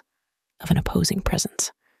consciousness of an opposing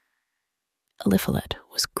presence. Eliphalet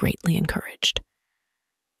was greatly encouraged.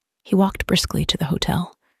 He walked briskly to the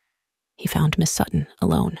hotel. He found Miss Sutton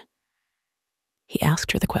alone. He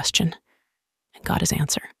asked her the question and got his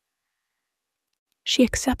answer. She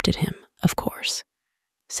accepted him, of course,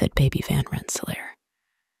 said Baby Van Rensselaer.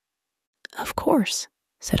 Of course,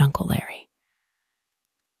 said Uncle Larry.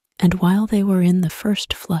 And while they were in the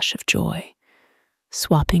first flush of joy,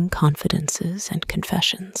 swapping confidences and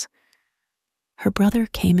confessions, her brother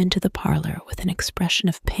came into the parlor with an expression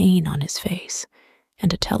of pain on his face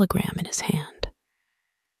and a telegram in his hand.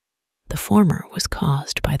 The former was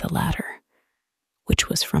caused by the latter, which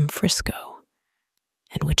was from Frisco,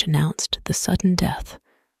 and which announced the sudden death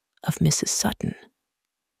of Mrs. Sutton,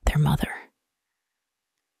 their mother.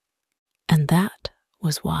 And that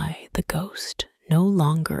was why the ghost no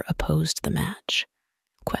longer opposed the match,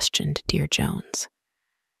 questioned Dear Jones.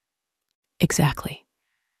 Exactly.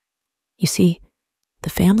 You see, the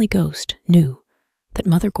family ghost knew that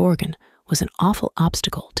Mother Gorgon was an awful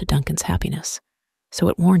obstacle to Duncan's happiness, so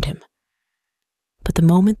it warned him. But the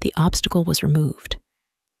moment the obstacle was removed,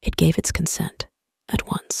 it gave its consent at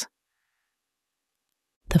once.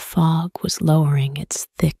 The fog was lowering its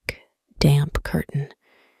thick, damp curtain,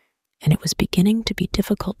 and it was beginning to be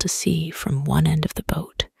difficult to see from one end of the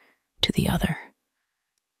boat to the other.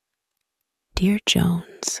 Dear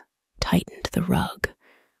Jones tightened the rug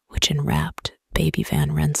which enwrapped Baby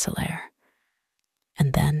Van Rensselaer,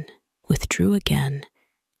 and then withdrew again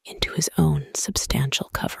into his own substantial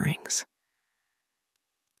coverings.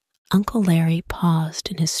 Uncle Larry paused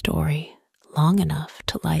in his story long enough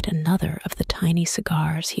to light another of the tiny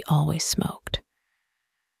cigars he always smoked.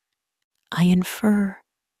 I infer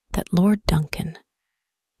that Lord Duncan,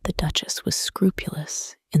 the Duchess was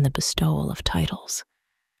scrupulous in the bestowal of titles,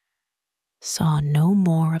 saw no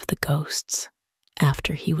more of the ghosts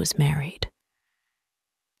after he was married.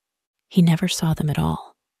 He never saw them at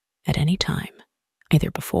all, at any time,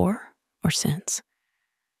 either before or since.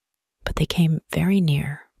 But they came very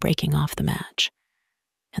near breaking off the match,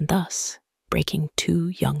 and thus breaking 2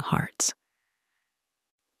 young hearts.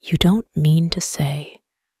 You don't mean to say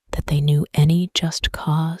that they knew any just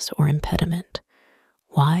cause or impediment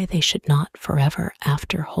why they should not forever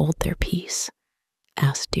after hold their peace?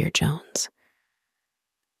 Asked Dear Jones.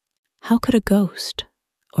 How could a ghost,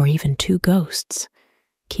 or even 2 ghosts,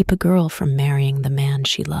 keep a girl from marrying the man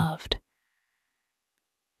she loved?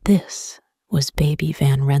 This was Baby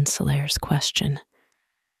Van Rensselaer's question.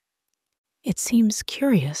 It seems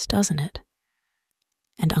curious, doesn't it?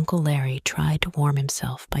 And Uncle Larry tried to warm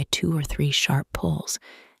himself by 2 or 3 sharp pulls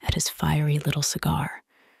at his fiery little cigar.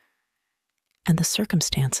 And the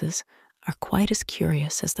circumstances are quite as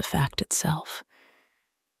curious as the fact itself.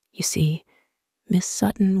 You see, Miss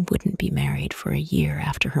Sutton wouldn't be married for a year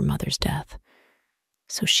after her mother's death,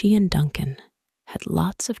 so she and Duncan had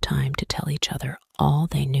lots of time to tell each other all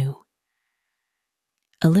they knew.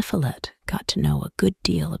 Eliphalet got to know a good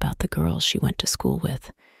deal about the girls she went to school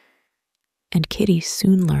with, and Kitty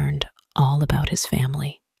soon learned all about his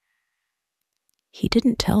family. He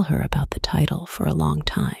didn't tell her about the title for a long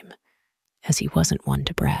time, as he wasn't one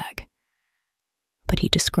to brag, but he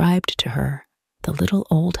described to her the little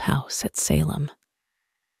old house at Salem.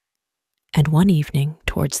 And one evening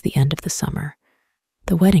towards the end of the summer,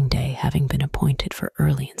 the wedding day having been appointed for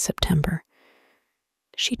early in September,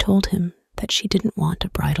 she told him that she didn't want a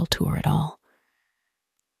bridal tour at all.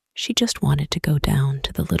 She just wanted to go down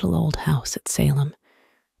to the little old house at Salem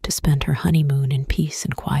to spend her honeymoon in peace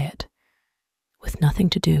and quiet, with nothing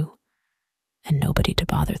to do and nobody to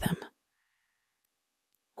bother them.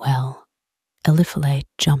 Well, Eliphalet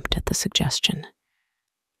jumped at the suggestion.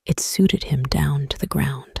 It suited him down to the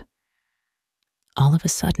ground. All of a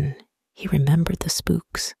sudden, he remembered the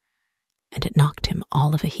spooks, and it knocked him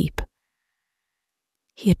all of a heap.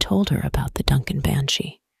 He had told her about the Duncan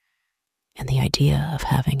Banshee, and the idea of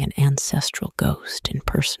having an ancestral ghost in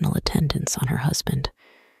personal attendance on her husband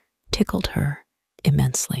tickled her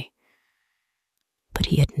immensely. But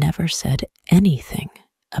he had never said anything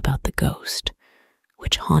about the ghost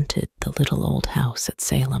which haunted the little old house at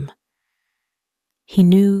Salem. He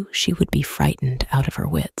knew she would be frightened out of her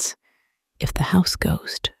wits if the house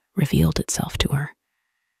ghost revealed itself to her,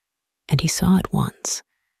 and he saw at once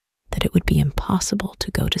that it would be impossible to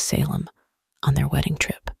go to Salem on their wedding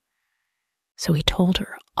trip. So he told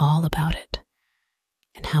her all about it,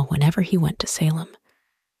 and how whenever he went to Salem,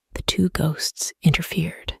 the two ghosts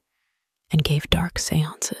interfered and gave dark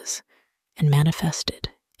seances and manifested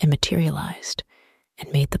and materialized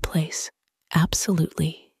and made the place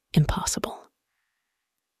absolutely impossible.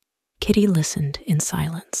 Kitty listened in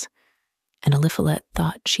silence, and Eliphalet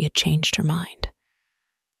thought she had changed her mind.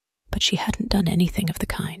 But she hadn't done anything of the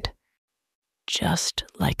kind. Just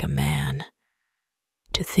like a man.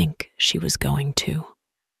 To think she was going to,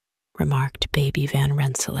 remarked Baby Van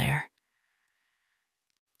Rensselaer.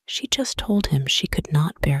 She just told him she could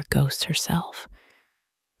not bear ghosts herself,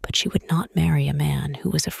 but she would not marry a man who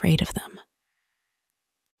was afraid of them.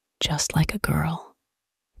 Just like a girl,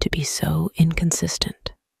 to be so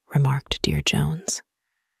inconsistent, remarked Dear Jones.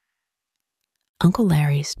 Uncle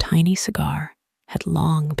Larry's tiny cigar had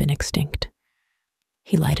long been extinct.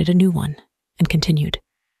 He lighted a new one and continued.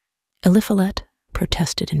 Eliphalet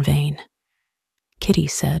protested in vain. Kitty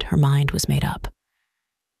said her mind was made up.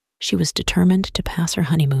 She was determined to pass her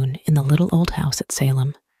honeymoon in the little old house at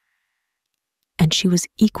Salem, and she was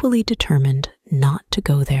equally determined not to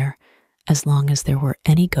go there as long as there were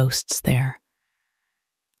any ghosts there,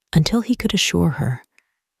 until he could assure her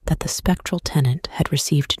that the spectral tenant had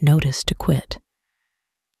received notice to quit,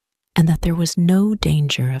 and that there was no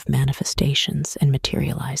danger of manifestations and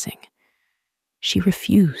materializing. She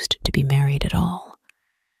refused to be married at all.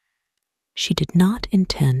 She did not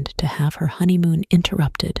intend to have her honeymoon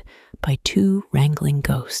interrupted by two wrangling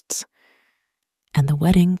ghosts, and the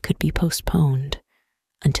wedding could be postponed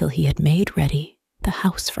until he had made ready the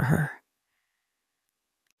house for her.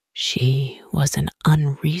 She was an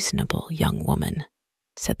unreasonable young woman,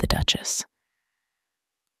 said the Duchess.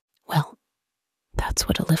 Well, that's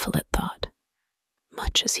what Eliphalet thought,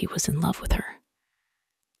 much as he was in love with her,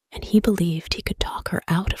 and he believed he could talk her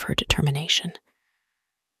out of her determination.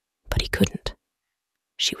 But he couldn't.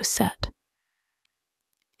 She was set.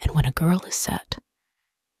 And when a girl is set,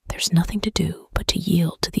 there's nothing to do but to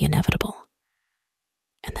yield to the inevitable.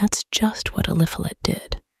 And that's just what Eliphalet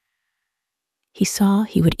did. He saw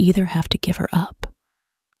he would either have to give her up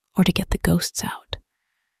or to get the ghosts out.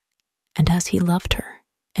 And as he loved her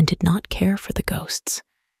and did not care for the ghosts,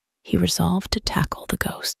 he resolved to tackle the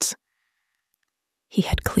ghosts. He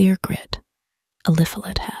had clear grit.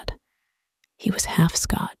 Eliphalet had. He was half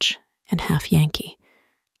Scotch and half Yankee,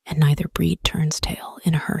 and neither breed turns tail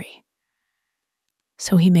in a hurry.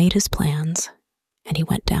 So he made his plans, and he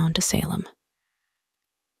went down to Salem.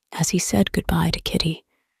 As he said goodbye to Kitty,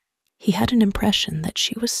 he had an impression that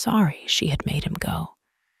she was sorry she had made him go.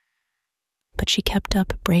 But she kept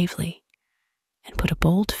up bravely and put a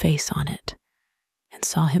bold face on it and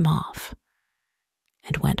saw him off,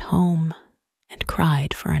 and went home and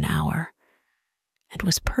cried for an hour, and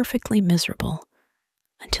was perfectly miserable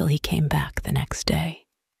until he came back the next day.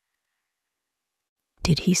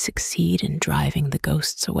 Did he succeed in driving the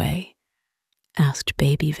ghosts away? Asked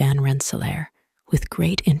Baby Van Rensselaer with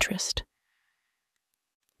great interest.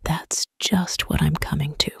 That's just what I'm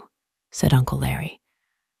coming to, said Uncle Larry,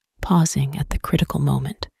 pausing at the critical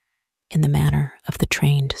moment in the manner of the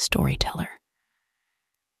trained storyteller.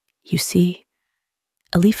 You see,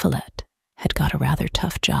 Eliphalet had got a rather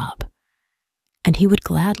tough job, and he would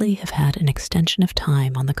gladly have had an extension of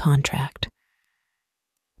time on the contract.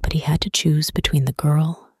 But he had to choose between the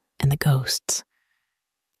girl and the ghosts,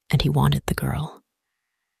 and he wanted the girl.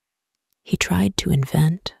 He tried to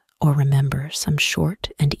invent or remember some short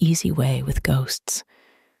and easy way with ghosts,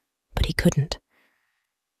 but he couldn't.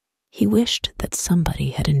 He wished that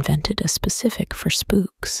somebody had invented a specific for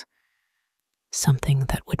spooks, something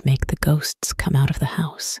that would make the ghosts come out of the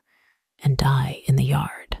house and die in the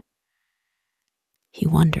yard. He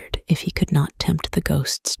wondered if he could not tempt the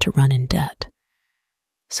ghosts to run in debt,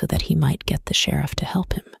 so that he might get the sheriff to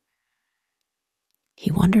help him. He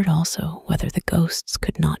wondered also whether the ghosts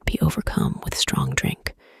could not be overcome with strong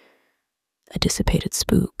drink. A dissipated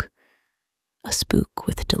spook, a spook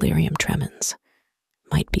with delirium tremens,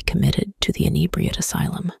 might be committed to the inebriate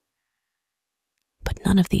asylum. But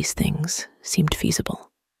none of these things seemed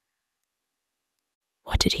feasible.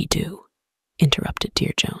 What did he do? Interrupted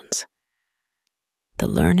Dear Jones. The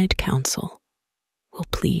learned counsel will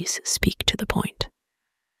please speak to the point.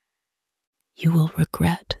 You will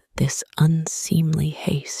regret this unseemly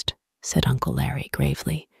haste, said Uncle Larry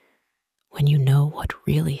gravely, when you know what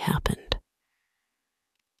really happened.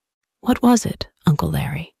 What was it, Uncle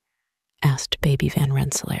Larry? Asked Baby Van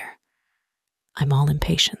Rensselaer. I'm all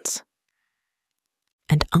impatience."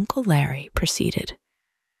 And Uncle Larry proceeded.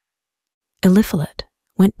 Eliphalet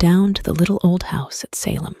went down to the little old house at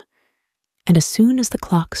Salem, and as soon as the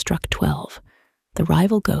clock struck 12, the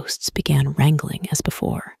rival ghosts began wrangling as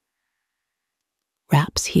before.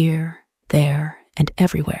 Raps here, there, and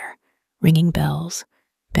everywhere, ringing bells,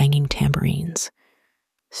 banging tambourines,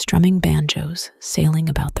 strumming banjos sailing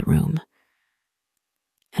about the room,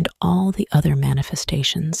 and all the other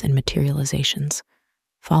manifestations and materializations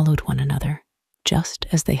followed one another just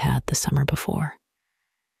as they had the summer before.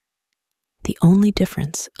 The only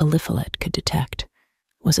difference Eliphalet could detect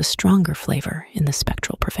was a stronger flavor in the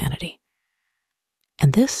spectral profanity.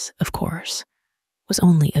 And this, of course, was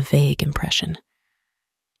only a vague impression,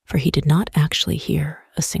 for he did not actually hear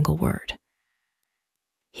a single word.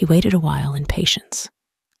 He waited a while in patience,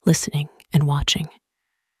 listening and watching.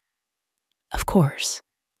 Of course,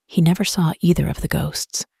 he never saw either of the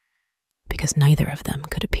ghosts, because neither of them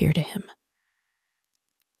could appear to him.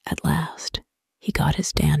 At last, he got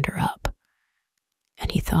his dander up,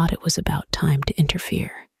 and he thought it was about time to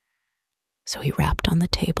interfere, so he rapped on the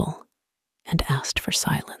table and asked for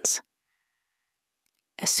silence.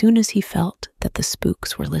 As soon as he felt that the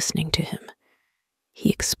spooks were listening to him, he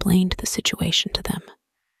explained the situation to them.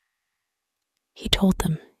 He told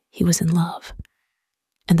them he was in love,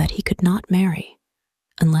 and that he could not marry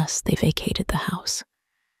unless they vacated the house.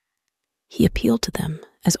 He appealed to them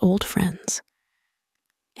as old friends,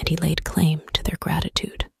 and he laid claim to their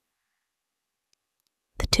gratitude.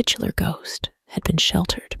 The titular ghost had been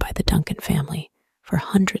sheltered by the Duncan family for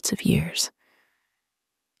hundreds of years,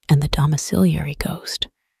 and the domiciliary ghost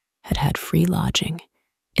had had free lodging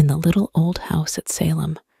in the little old house at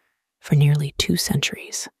Salem for nearly 2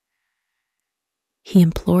 centuries. He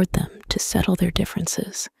implored them to settle their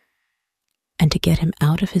differences and to get him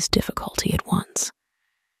out of his difficulty at once.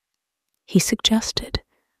 He suggested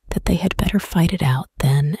that they had better fight it out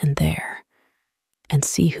then and there and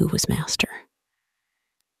see who was master.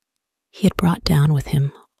 He had brought down with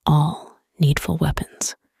him all needful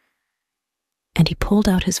weapons, and he pulled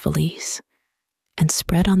out his valise and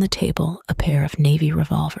spread on the table a pair of navy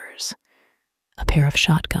revolvers, a pair of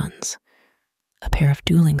shotguns, a pair of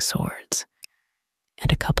dueling swords,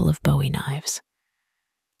 and a couple of bowie knives.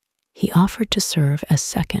 He offered to serve as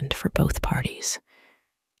second for both parties,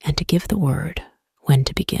 and to give the word when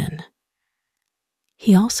to begin.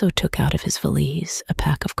 He also took out of his valise a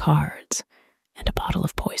pack of cards and a bottle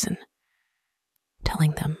of poison,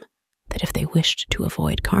 telling them that if they wished to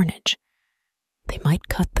avoid carnage, they might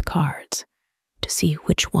cut the cards to see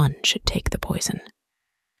which one should take the poison.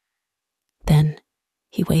 Then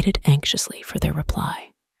he waited anxiously for their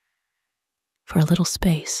reply. For a little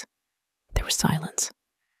space, there was silence.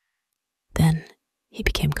 Then he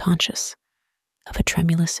became conscious of a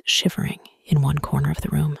tremulous shivering in one corner of the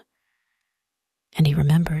room, and he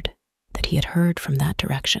remembered that he had heard from that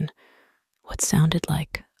direction what sounded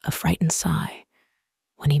like a frightened sigh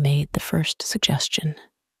when he made the first suggestion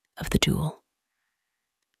of the duel.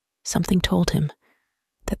 Something told him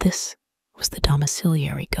that this was the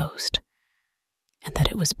domiciliary ghost, and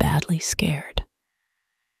that it was badly scared.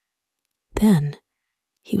 Then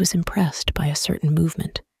he was impressed by a certain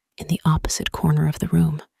movement in the opposite corner of the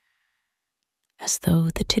room, as though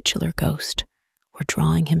the titular ghost were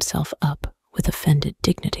drawing himself up with offended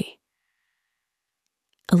dignity.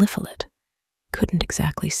 Eliphalet couldn't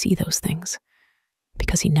exactly see those things,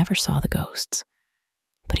 because he never saw the ghosts,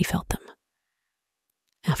 but he felt them.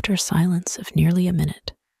 After a silence of nearly a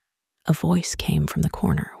minute, a voice came from the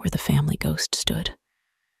corner where the family ghost stood,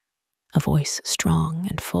 a voice strong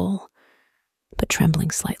and full, but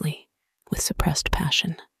trembling slightly with suppressed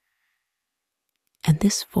passion. And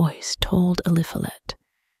this voice told Eliphalet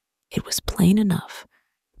it was plain enough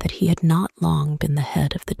that he had not long been the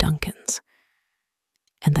head of the Duncans,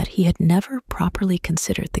 and that he had never properly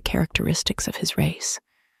considered the characteristics of his race,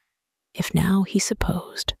 if now he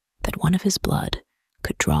supposed that one of his blood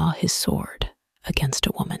could draw his sword against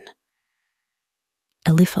a woman.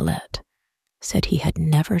 Eliphalet said he had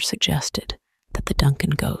never suggested that the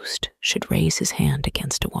Duncan ghost should raise his hand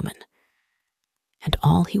against a woman, and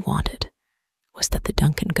all he wanted was that the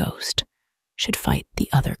Duncan ghost should fight the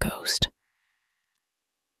other ghost.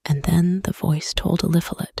 And then the voice told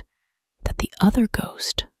Eliphalet that the other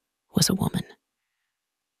ghost was a woman.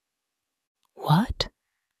 "What?"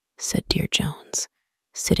 said Dear Jones,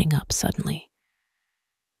 sitting up suddenly.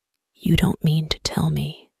 "You don't mean to tell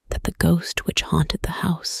me that the ghost which haunted the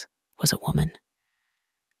house was a woman?"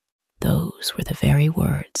 "Those were the very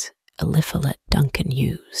words Eliphalet Duncan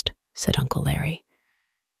used," said Uncle Larry,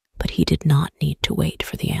 but he did not need to wait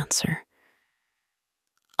for the answer.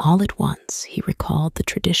 All at once, he recalled the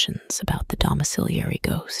traditions about the domiciliary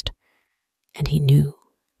ghost, and he knew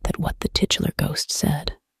that what the titular ghost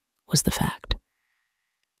said was the fact.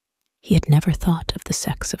 He had never thought of the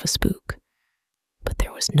sex of a spook, but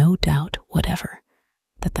there was no doubt whatever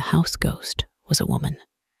that the house ghost was a woman.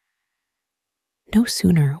 No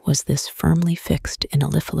sooner was this firmly fixed in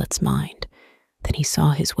Eliphalet's mind than he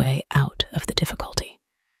saw his way out of the difficulty.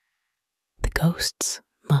 The ghosts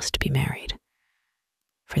must be married,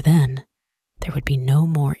 for then there would be no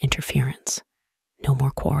more interference, no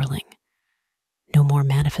more quarreling, no more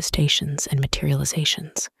manifestations and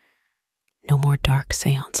materializations, no more dark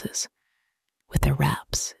seances with their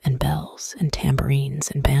raps and bells and tambourines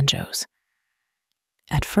and banjos.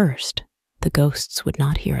 At first, the ghosts would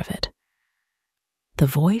not hear of it. The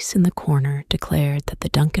voice in the corner declared that the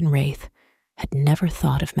Duncan Wraith had never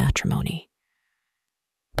thought of matrimony,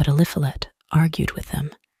 but Eliphalet argued with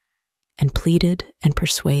them and pleaded and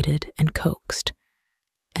persuaded and coaxed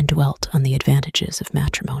and dwelt on the advantages of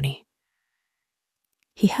matrimony.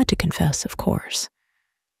 He had to confess, of course,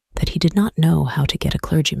 that he did not know how to get a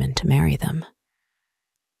clergyman to marry them,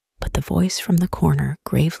 but the voice from the corner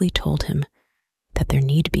gravely told him that there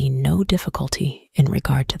need be no difficulty in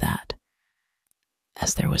regard to that,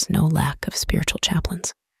 as there was no lack of spiritual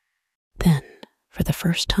chaplains. Then, for the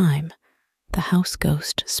first time, the house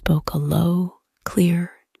ghost spoke a low,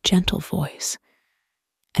 clear, gentle voice,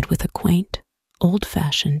 and with a quaint,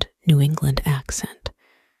 old-fashioned New England accent,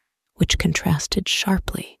 which contrasted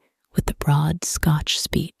sharply with the broad Scotch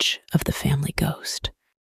speech of the family ghost.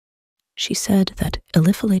 She said that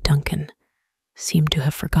Eliphalet Duncan seemed to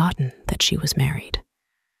have forgotten that she was married.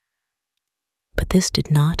 But this did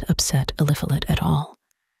not upset Eliphalet at all.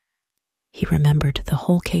 He remembered the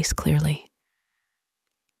whole case clearly,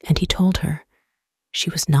 and he told her she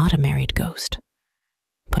was not a married ghost,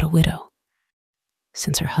 but a widow,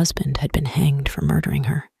 since her husband had been hanged for murdering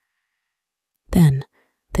her. Then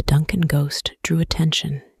the Duncan ghost drew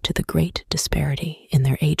attention to the great disparity in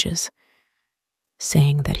their ages,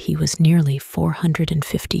 saying that he was nearly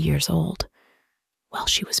 450 years old, while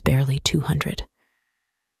she was barely 200.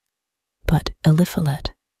 But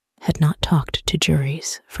Eliphalet had not talked to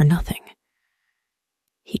juries for nothing.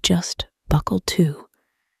 He just buckled to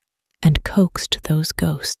and coaxed those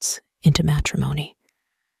ghosts into matrimony.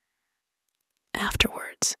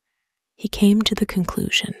 Afterwards, he came to the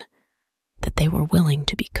conclusion that they were willing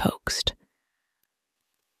to be coaxed.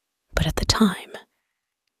 But at the time,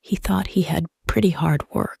 he thought he had pretty hard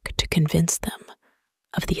work to convince them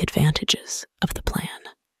of the advantages of the plan.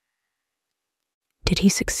 Did he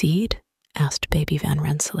succeed? Asked Baby Van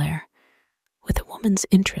Rensselaer, with a woman's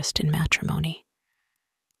interest in matrimony.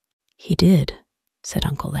 He did, said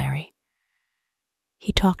Uncle Larry.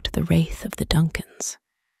 He talked the wraith of the Duncans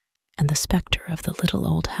and the specter of the little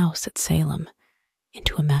old house at Salem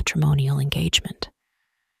into a matrimonial engagement.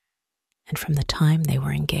 And from the time they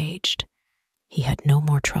were engaged, he had no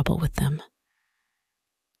more trouble with them.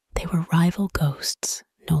 They were rival ghosts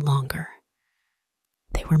no longer.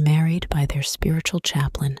 They were married by their spiritual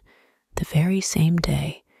chaplain the very same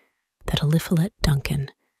day that Eliphalet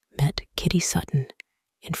Duncan met Kitty Sutton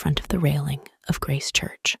in front of the railing of Grace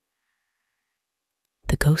Church.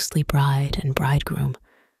 The ghostly bride and bridegroom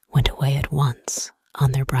went away at once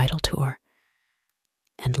on their bridal tour,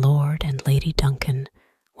 and Lord and Lady Duncan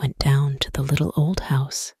went down to the little old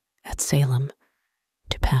house at Salem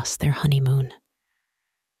to pass their honeymoon.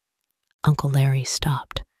 Uncle Larry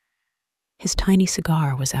stopped. His tiny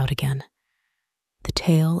cigar was out again. The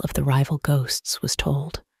tale of the rival ghosts was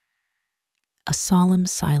told. A solemn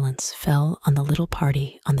silence fell on the little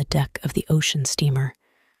party on the deck of the ocean steamer,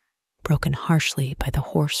 broken harshly by the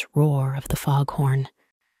hoarse roar of the foghorn.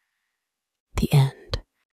 The end.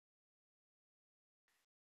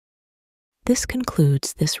 This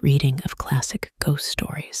concludes this reading of classic ghost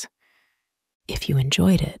stories. If you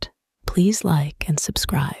enjoyed it, please like and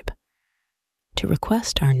subscribe. To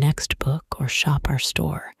request our next book or shop our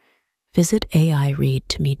store, visit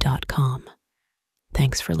aireadtome.com.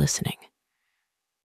 Thanks for listening.